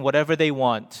 giving whatever they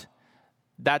want.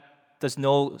 That does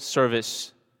no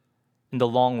service in the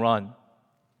long run.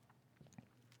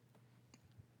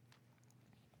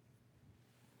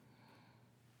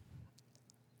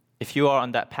 If you are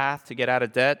on that path to get out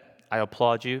of debt, I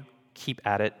applaud you. Keep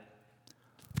at it.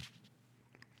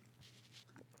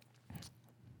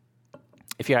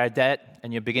 If you're at debt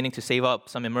and you're beginning to save up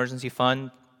some emergency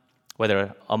fund,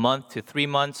 whether a month to 3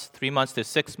 months, 3 months to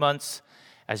 6 months,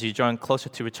 as you join closer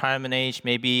to retirement age,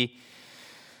 maybe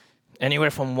anywhere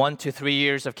from 1 to 3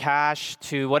 years of cash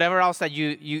to whatever else that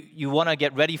you want to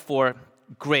get ready for,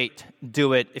 great,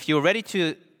 do it. If you're ready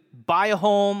to buy a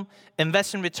home,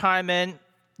 invest in retirement,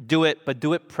 do it, but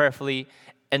do it prayerfully.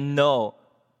 And no,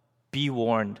 be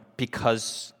warned,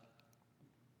 because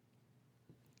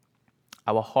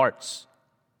our hearts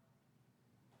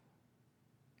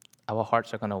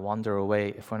are going to wander away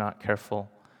if we're not careful.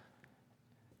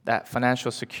 That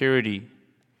financial security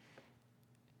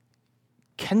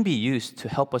can be used to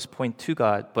help us point to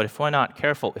God, but if we're not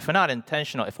careful, if we're not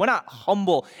intentional, if we're not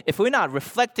humble, if we're not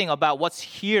reflecting about what's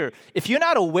here, if you're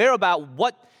not aware about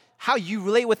how you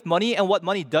relate with money and what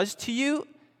money does to you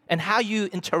and how you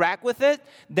interact with it,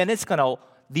 then it's going to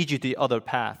lead you to the other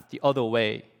path, the other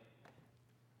way.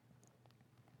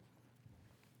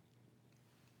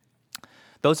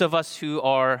 Those of us who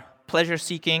are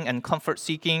pleasure-seeking and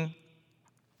comfort-seeking,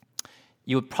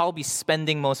 you would probably be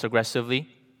spending most aggressively.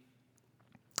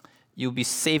 You'll be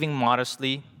saving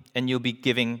modestly, and you'll be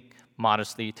giving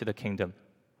modestly to the kingdom.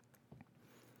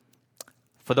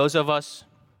 For those of us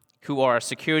who are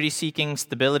security-seeking,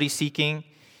 stability-seeking,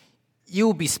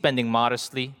 you'll be spending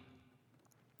modestly,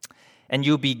 and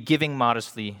you'll be giving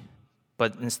modestly,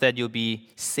 but instead you'll be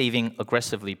saving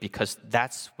aggressively, because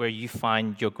that's where you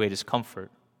find your greatest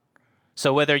comfort.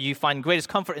 So whether you find greatest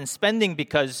comfort in spending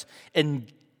because in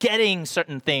getting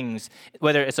certain things,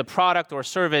 whether it's a product or a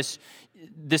service,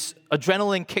 this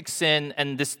adrenaline kicks in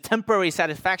and this temporary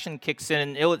satisfaction kicks in,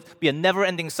 and it will be a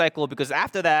never-ending cycle, because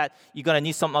after that, you're going to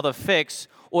need some other fix.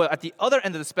 Or at the other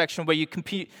end of the spectrum, where you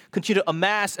continue to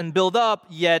amass and build up,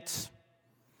 yet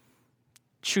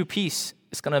true peace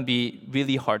is going to be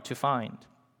really hard to find.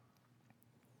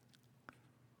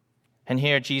 And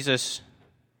here Jesus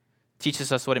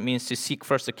teaches us what it means to seek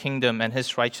first the kingdom and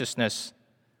His righteousness.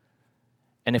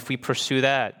 And if we pursue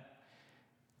that,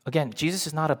 again, Jesus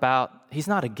is He's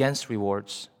not against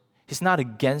rewards. He's not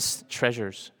against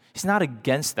treasures. He's not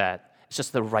against that. It's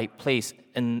just the right place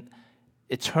in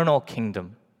eternal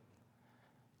kingdom.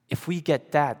 If we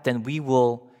get that, then we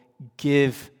will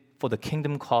give for the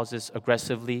kingdom causes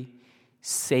aggressively,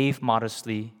 save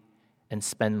modestly, and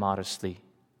spend modestly.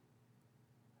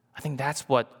 I think that's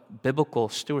what biblical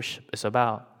stewardship is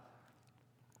about.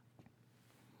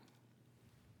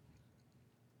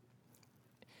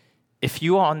 If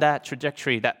you are on that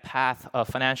trajectory, that path of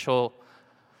financial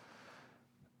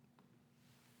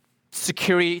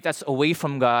security that's away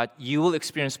from God, you will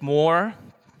experience more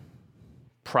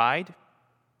pride.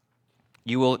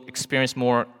 You will experience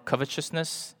more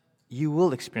covetousness. You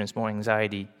will experience more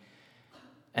anxiety.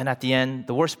 And at the end,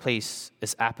 the worst place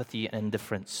is apathy and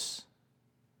indifference.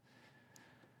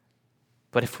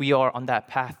 But if we are on that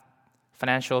path,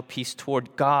 financial peace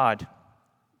toward God,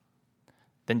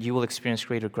 then you will experience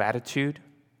greater gratitude,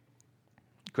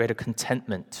 greater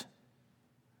contentment,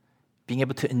 being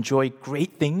able to enjoy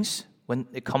great things when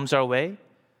it comes our way,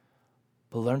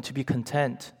 but learn to be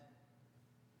content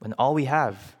when all we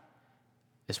have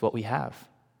is what we have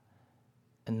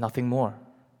and nothing more.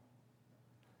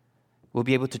 We'll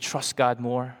be able to trust God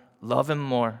more, love Him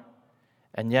more,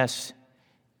 and yes,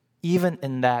 even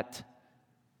in that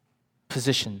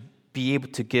position, be able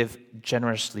to give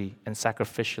generously and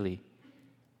sacrificially.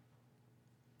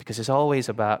 Because it's always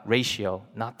about ratio,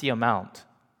 not the amount.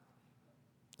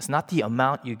 It's not the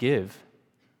amount you give.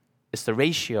 It's the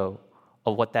ratio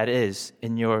of what that is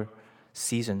in your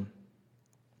season.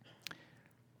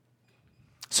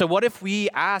 So what if we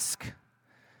ask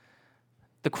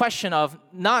the question of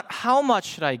not how much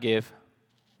should I give,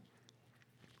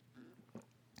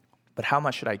 but how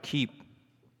much should I keep?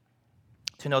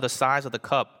 To know the size of the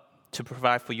cup to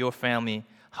provide for your family.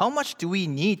 How much do we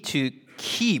need to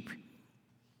keep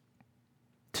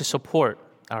to support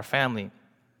our family?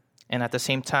 And at the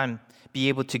same time, be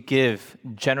able to give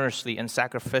generously and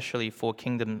sacrificially for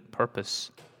kingdom purpose.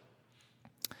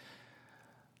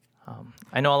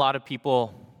 I know a lot of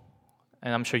people,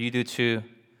 and I'm sure you do too,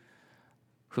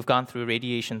 who've gone through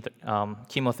radiation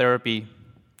chemotherapy.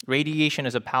 Radiation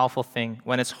is a powerful thing.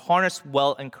 When it's harnessed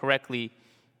well and correctly,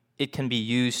 it can be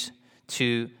used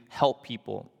to help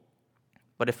people.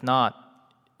 But if not,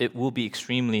 it will be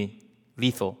extremely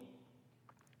lethal.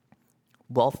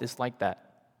 Wealth is like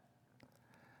that.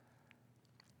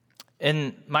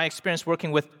 In my experience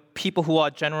working with people who are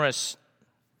generous,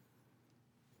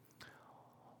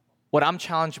 what I'm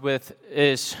challenged with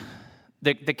is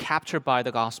they're captured by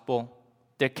the gospel.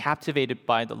 They're captivated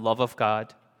by the love of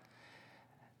God.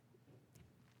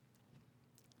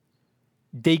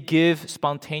 They give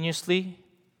spontaneously,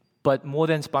 but more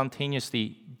than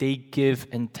spontaneously, they give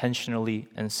intentionally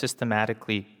and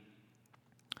systematically.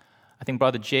 I think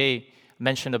Brother Jay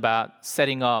mentioned about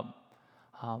setting up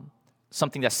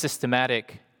something that's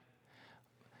systematic.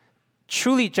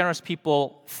 Truly generous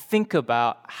people think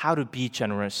about how to be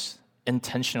generous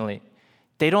intentionally.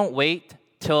 They don't wait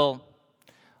till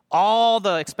all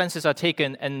the expenses are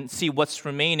taken and see what's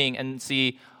remaining and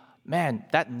see, man,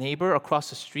 that neighbor across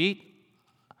the street,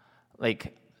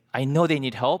 like, I know they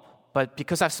need help, but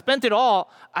because I've spent it all,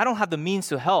 I don't have the means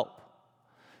to help.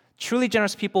 Truly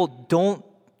generous people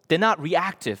they're not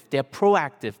reactive, they're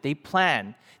proactive, they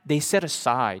plan, they set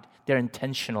aside, they're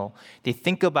intentional. They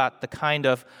think about the kind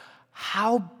of,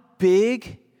 how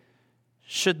big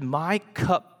should my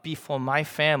cup be for my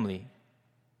family?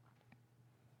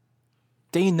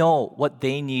 They know what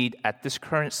they need at this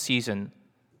current season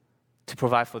to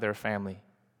provide for their family.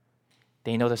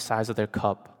 They know the size of their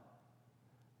cup.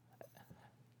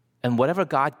 And whatever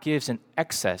God gives in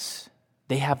excess,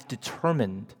 they have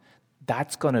determined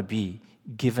that's going to be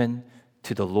given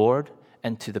to the Lord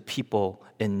and to the people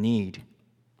in need.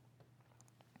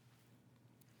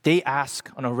 They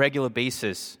ask on a regular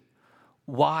basis,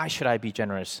 why should I be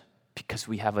generous? Because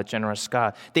we have a generous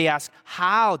God. They ask,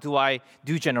 how do I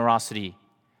do generosity?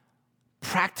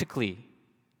 Practically.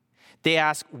 They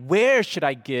ask, where should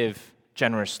I give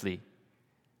generously?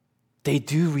 They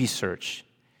do research.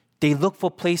 They look for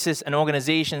places and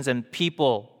organizations and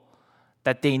people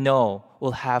that they know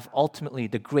will have ultimately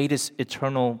the greatest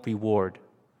eternal reward.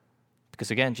 Because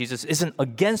again, Jesus isn't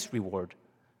against reward.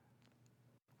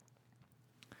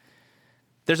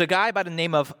 There's a guy by the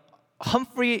name of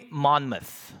Humphrey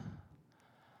Monmouth.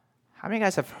 How many of you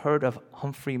guys have heard of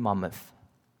Humphrey Monmouth?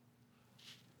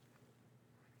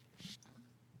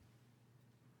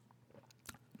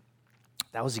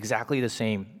 That was exactly the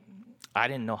same. I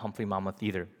didn't know Humphrey Monmouth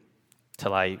either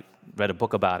till I read a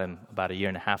book about him about a year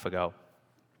and a half ago.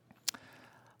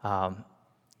 I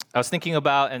was thinking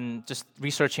about and just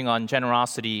researching on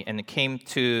generosity, and it came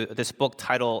to this book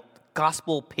titled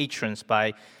Gospel Patrons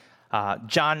by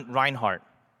John Reinhardt.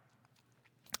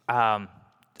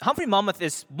 Humphrey Monmouth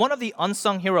is one of the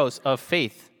unsung heroes of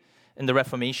faith in the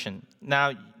Reformation.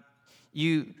 Now,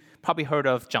 you probably heard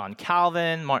of John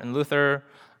Calvin, Martin Luther.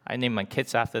 I named my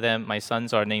kids after them. My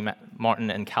sons are named Martin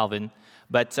and Calvin.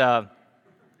 But I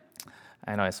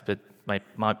know it's a bit,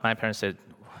 my parents said,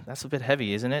 that's a bit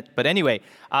heavy, isn't it? But anyway,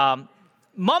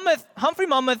 Humphrey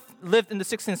Monmouth lived in the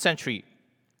 16th century,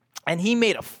 and he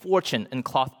made a fortune in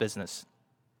cloth business.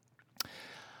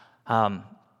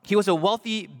 He was a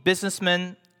wealthy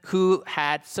businessman who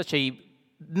had such a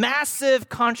massive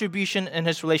contribution in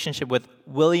his relationship with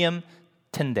William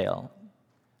Tyndale.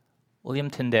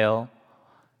 William Tyndale,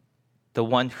 the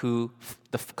one who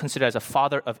considered as a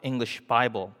father of English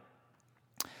Bible.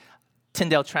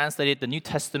 Tyndale translated the New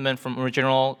Testament from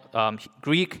original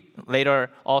Greek, later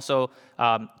also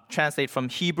translated from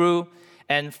Hebrew.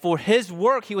 And for his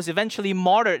work, he was eventually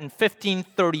martyred in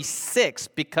 1536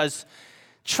 because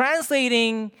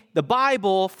translating the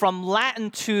Bible from Latin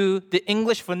to the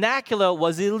English vernacular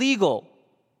was illegal.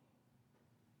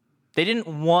 They didn't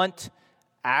want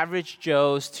average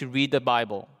Joes to read the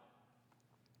Bible.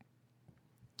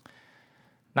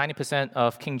 90%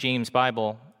 of King James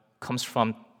Bible comes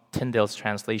from Tyndale's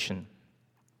translation.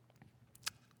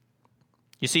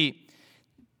 You see,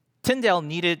 Tyndale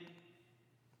needed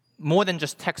more than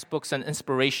just textbooks and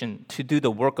inspiration to do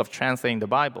the work of translating the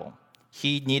Bible.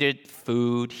 He needed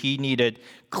food, he needed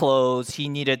clothes, he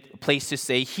needed a place to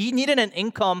stay, he needed an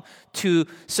income to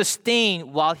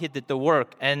sustain while he did the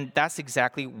work. And that's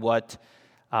exactly what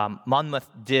Monmouth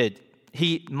did.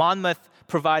 Monmouth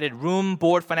provided room,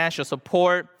 board, financial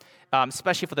support,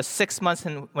 especially for the 6 months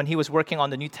when he was working on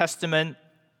the New Testament.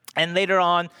 And later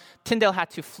on, Tyndale had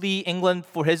to flee England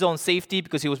for his own safety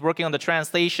because he was working on the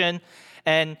translation.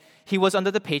 And he was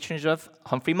under the patronage of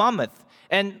Humphrey Monmouth.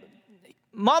 And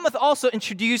Monmouth also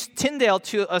introduced Tyndale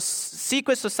to a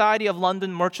secret society of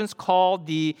London merchants called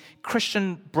the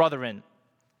Christian Brethren.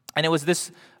 And it was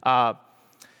this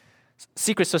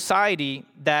secret society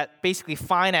that basically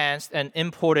financed and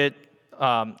imported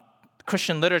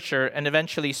Christian literature and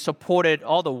eventually supported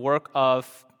all the work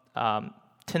of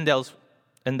Tyndale's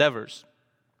endeavors.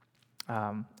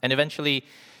 And eventually,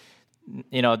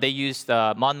 they used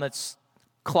Monmouth's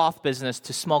cloth business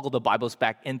to smuggle the Bibles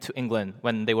back into England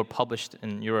when they were published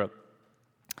in Europe.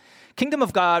 Kingdom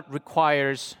of God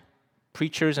requires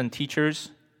preachers and teachers,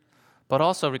 but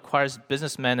also requires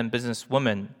businessmen and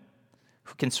businesswomen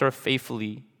who can serve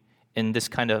faithfully in this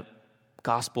kind of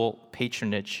gospel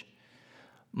patronage.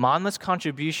 Monmouth's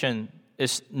contribution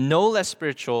is no less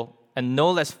spiritual and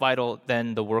no less vital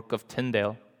than the work of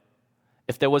Tyndale.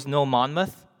 If there was no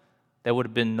Monmouth, there would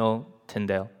have been no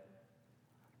Tyndale.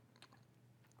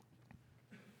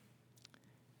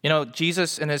 You know,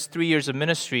 Jesus in his 3 years of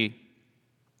ministry,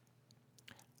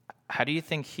 how do you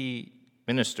think he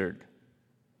ministered?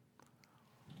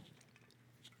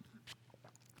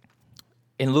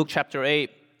 In Luke chapter 8,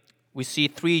 we see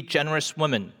 3 generous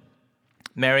women,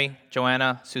 Mary,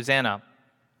 Joanna, Susanna,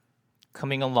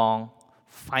 coming along,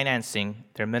 financing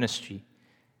their ministry.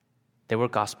 They were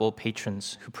gospel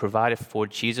patrons who provided for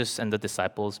Jesus and the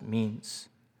disciples' means.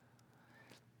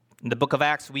 In the book of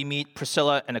Acts, we meet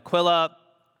Priscilla and Aquila,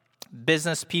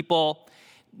 business people.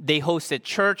 They hosted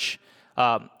church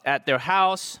at their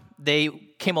house. They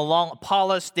came along,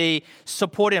 Apollos. They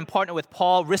supported and partnered with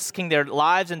Paul, risking their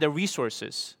lives and their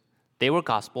resources. They were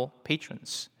gospel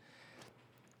patrons.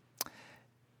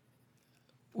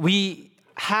 We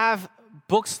have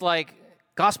books like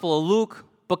Gospel of Luke,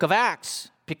 Book of Acts,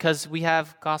 because we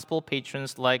have gospel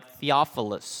patrons like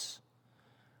Theophilus,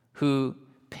 who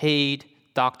paid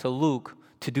Dr. Luke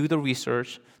to do the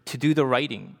research, to do the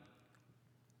writing.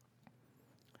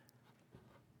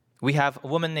 We have a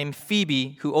woman named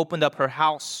Phoebe who opened up her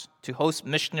house to host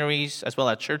missionaries as well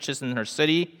as churches in her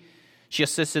city. She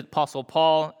assisted Apostle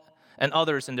Paul and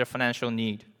others in their financial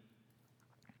need.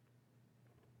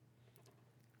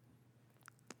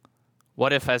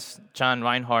 What if, as John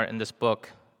Reinhardt in this book,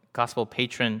 Gospel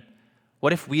Patron,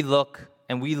 what if we look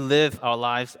and we live our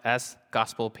lives as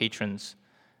gospel patrons,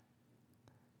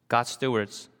 God's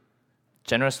stewards,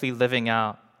 generously living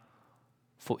out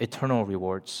for eternal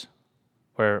rewards,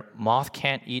 where moth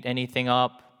can't eat anything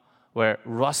up, where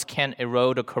rust can't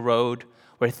erode or corrode,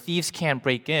 where thieves can't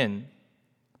break in.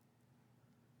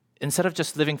 Instead of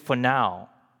just living for now,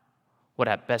 what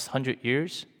at best 100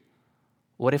 years?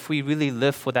 What if we really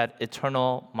live for that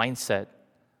eternal mindset,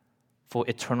 for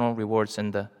eternal rewards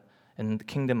in the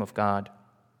kingdom of God?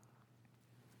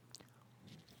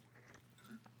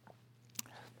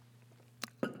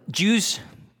 Jews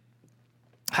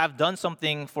have done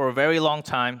something for a very long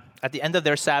time. At the end of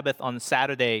their Sabbath on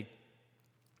Saturday,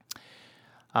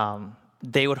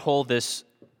 they would hold this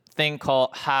thing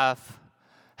called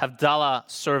Havdalah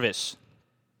service.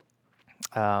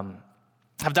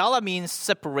 Havdalah means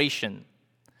separation.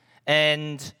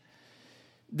 And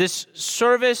this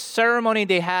service ceremony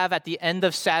they have at the end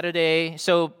of Saturday,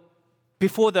 so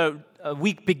before the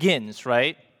week begins,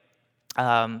 right?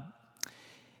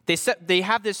 They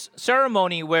have this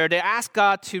ceremony where they ask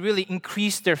God to really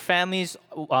increase their family's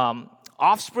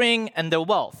offspring and their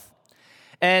wealth.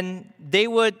 And they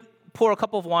would pour a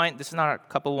cup of wine. This is not a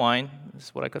cup of wine. This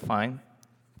is what I could find.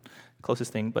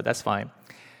 Closest thing, but that's fine.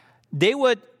 They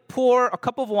would pour a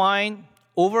cup of wine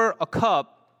over a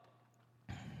cup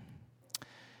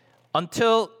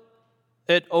until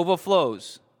it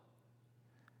overflows.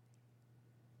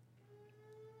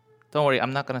 Don't worry,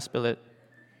 I'm not going to spill it.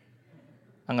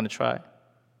 I'm going to try.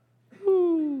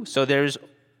 Woo. So there's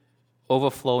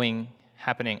overflowing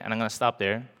happening, and I'm going to stop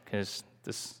there because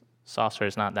this saucer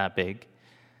is not that big.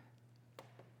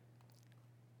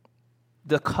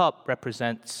 The cup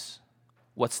represents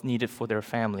what's needed for their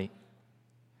family.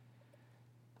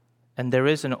 And there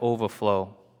is an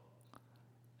overflow.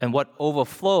 And what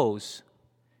overflows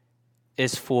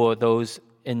is for those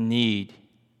in need.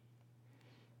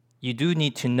 You do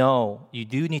need to know, you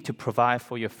do need to provide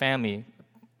for your family.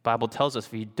 Bible tells us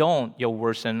if you don't, you're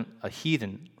worse than a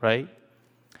heathen, right?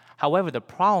 However, the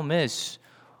problem is,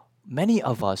 many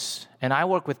of us, and I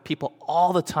work with people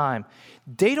all the time,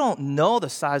 they don't know the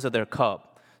size of their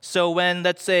cup. So when,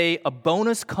 let's say, a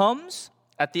bonus comes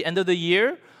at the end of the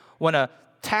year, when a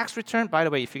tax return, by the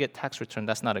way, if you get tax return,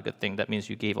 that's not a good thing. That means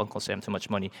you gave Uncle Sam too much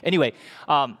money. Anyway,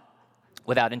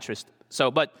 without interest.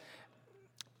 But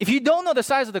if you don't know the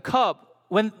size of the cup,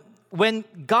 when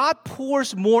God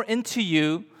pours more into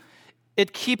you,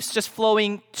 it keeps just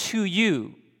flowing to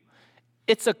you.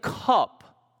 It's a cup.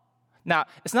 Now,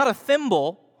 it's not a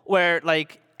thimble where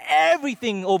like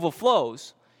everything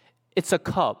overflows. It's a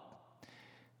cup.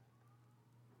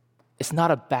 It's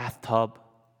not a bathtub.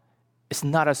 It's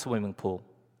not a swimming pool.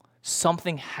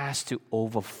 Something has to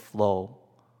overflow.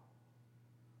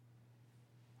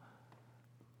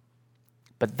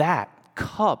 But that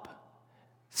cup,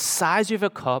 size of a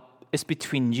cup, is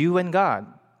between you and God.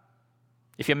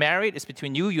 If you're married, it's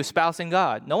between you, your spouse, and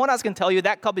God. No one else can tell you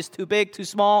that cup is too big, too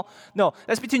small. No,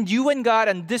 that's between you and God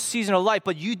and this season of life.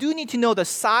 But you do need to know the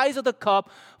size of the cup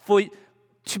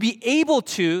to be able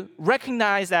to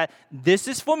recognize that this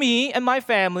is for me and my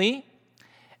family,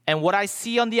 And what I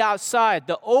see on the outside,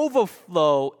 the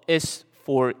overflow, is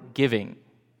for giving.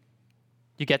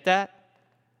 You get that?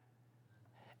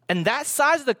 And that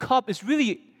size of the cup is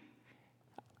really,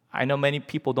 I know many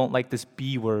people don't like this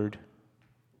B word,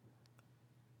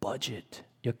 budget,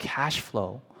 your cash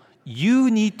flow.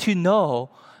 You need to know,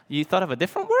 you thought of a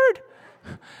different word?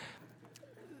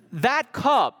 That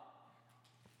cup,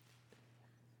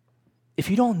 if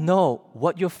you don't know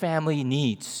what your family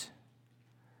needs,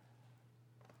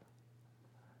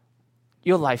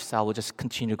 your lifestyle will just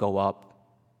continue to go up.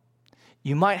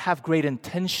 You might have great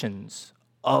intentions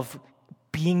of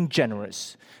being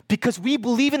generous because we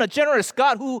believe in a generous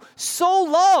God who so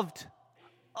loved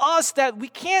us that we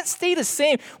can't stay the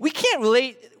same. We can't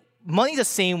relate money the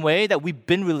same way that we've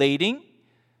been relating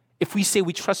if we say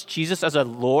we trust Jesus as our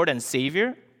Lord and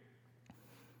Savior.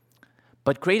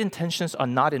 But great intentions are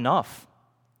not enough.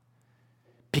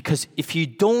 Because if you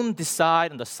don't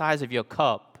decide on the size of your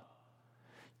cup,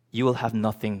 you will have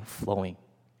nothing flowing.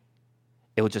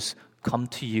 It will just come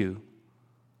to you.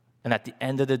 And at the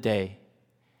end of the day,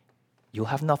 you'll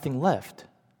have nothing left.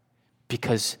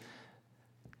 Because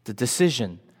the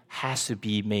decision has to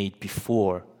be made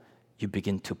before you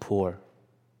begin to pour.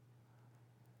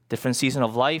 Different season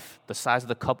of life, the size of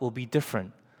the cup will be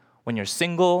different. When you're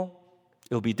single,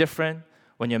 it will be different.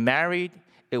 When you're married,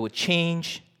 it will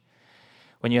change.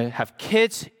 When you have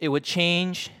kids, it would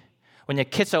change. When your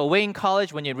kids are away in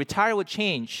college, when you retire, it would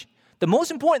change. The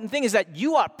most important thing is that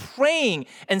you are praying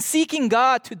and seeking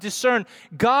God to discern,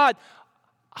 God,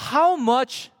 how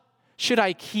much should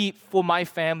I keep for my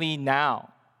family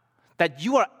now? That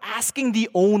you are asking the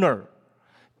owner,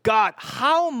 God,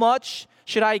 how much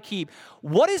should I keep?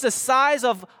 What is the size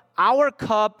of our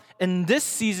cup in this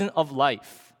season of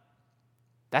life?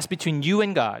 That's between you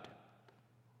and God.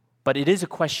 But it is a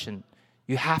question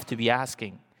you have to be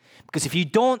asking. Because if you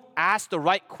don't ask the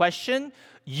right question,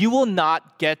 you will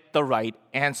not get the right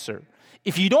answer.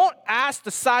 If you don't ask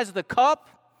the size of the cup,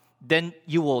 then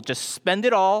you will just spend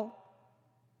it all.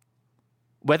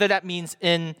 Whether that means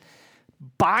in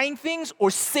buying things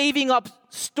or saving up,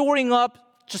 storing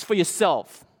up just for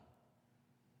yourself.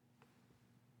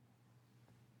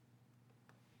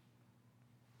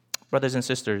 Brothers and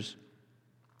sisters,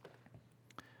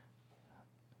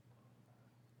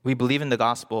 we believe in the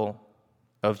gospel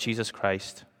of Jesus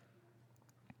Christ.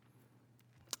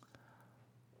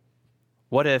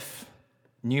 What if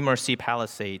New Mercy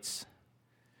Palisades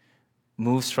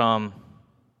moves from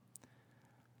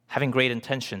having great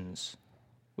intentions,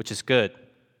 which is good,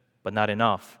 but not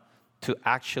enough, to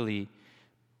actually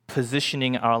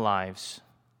positioning our lives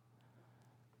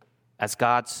as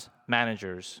God's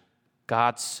managers,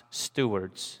 God's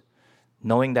stewards,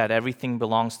 knowing that everything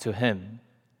belongs to Him,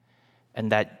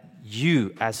 and that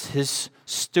you, as His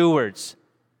stewards,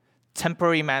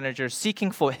 temporary managers,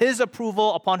 seeking for His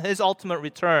approval upon His ultimate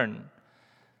return,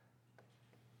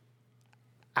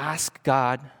 ask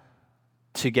God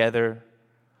together,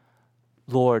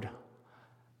 Lord,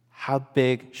 how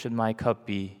big should my cup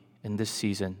be in this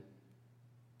season?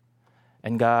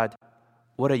 And God,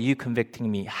 what are you convicting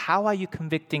me? How are you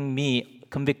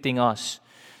convicting us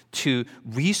to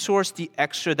resource the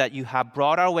extra that you have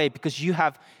brought our way because you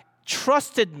have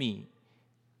trusted me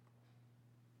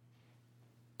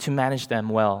to manage them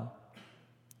well,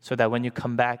 so that when you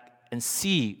come back and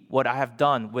see what I have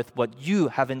done with what you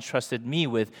have entrusted me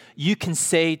with, you can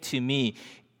say to me,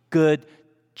 good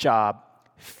job,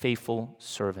 faithful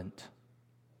servant.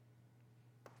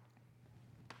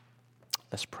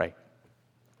 Let's pray.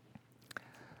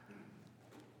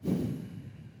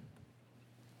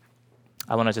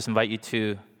 I want to just invite you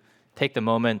to take the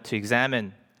moment to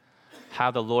examine how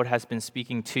the Lord has been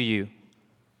speaking to you.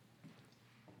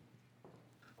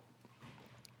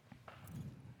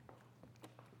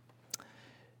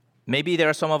 Maybe there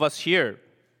are some of us here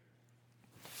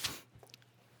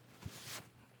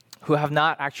who have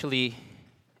not actually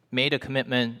made a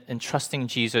commitment in trusting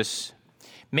Jesus.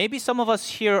 Maybe some of us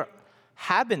here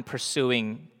have been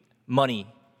pursuing money.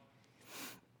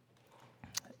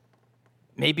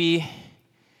 Maybe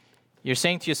you're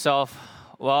saying to yourself,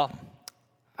 well,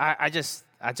 I just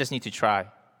need to try.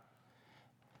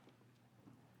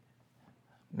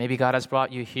 Maybe God has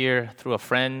brought you here through a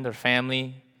friend or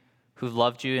family who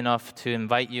loved you enough to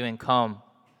invite you and come.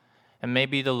 And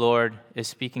maybe the Lord is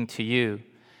speaking to you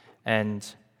and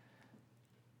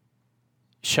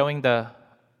showing the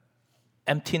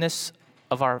emptiness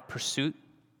of our pursuit.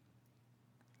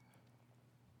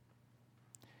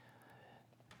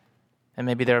 And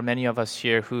maybe there are many of us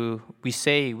here who we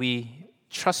say we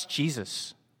trust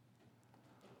Jesus,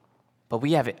 but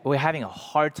we're having a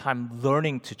hard time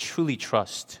learning to truly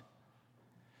trust.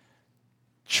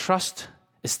 Trust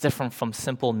is different from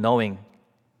simple knowing,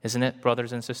 isn't it,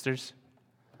 brothers and sisters?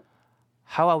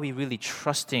 How are we really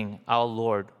trusting our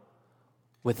Lord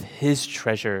with His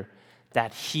treasure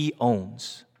that He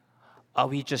owns? Are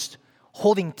we just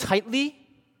holding tightly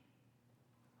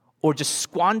or just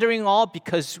squandering all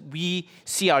because we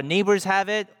see our neighbors have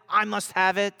it? I must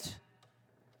have it.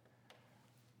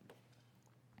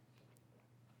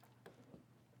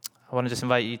 I want to just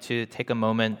invite you to take a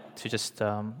moment to just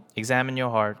examine your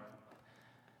heart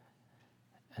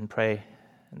and pray.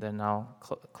 And then I'll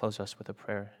close us with a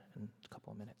prayer in a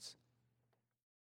couple of minutes.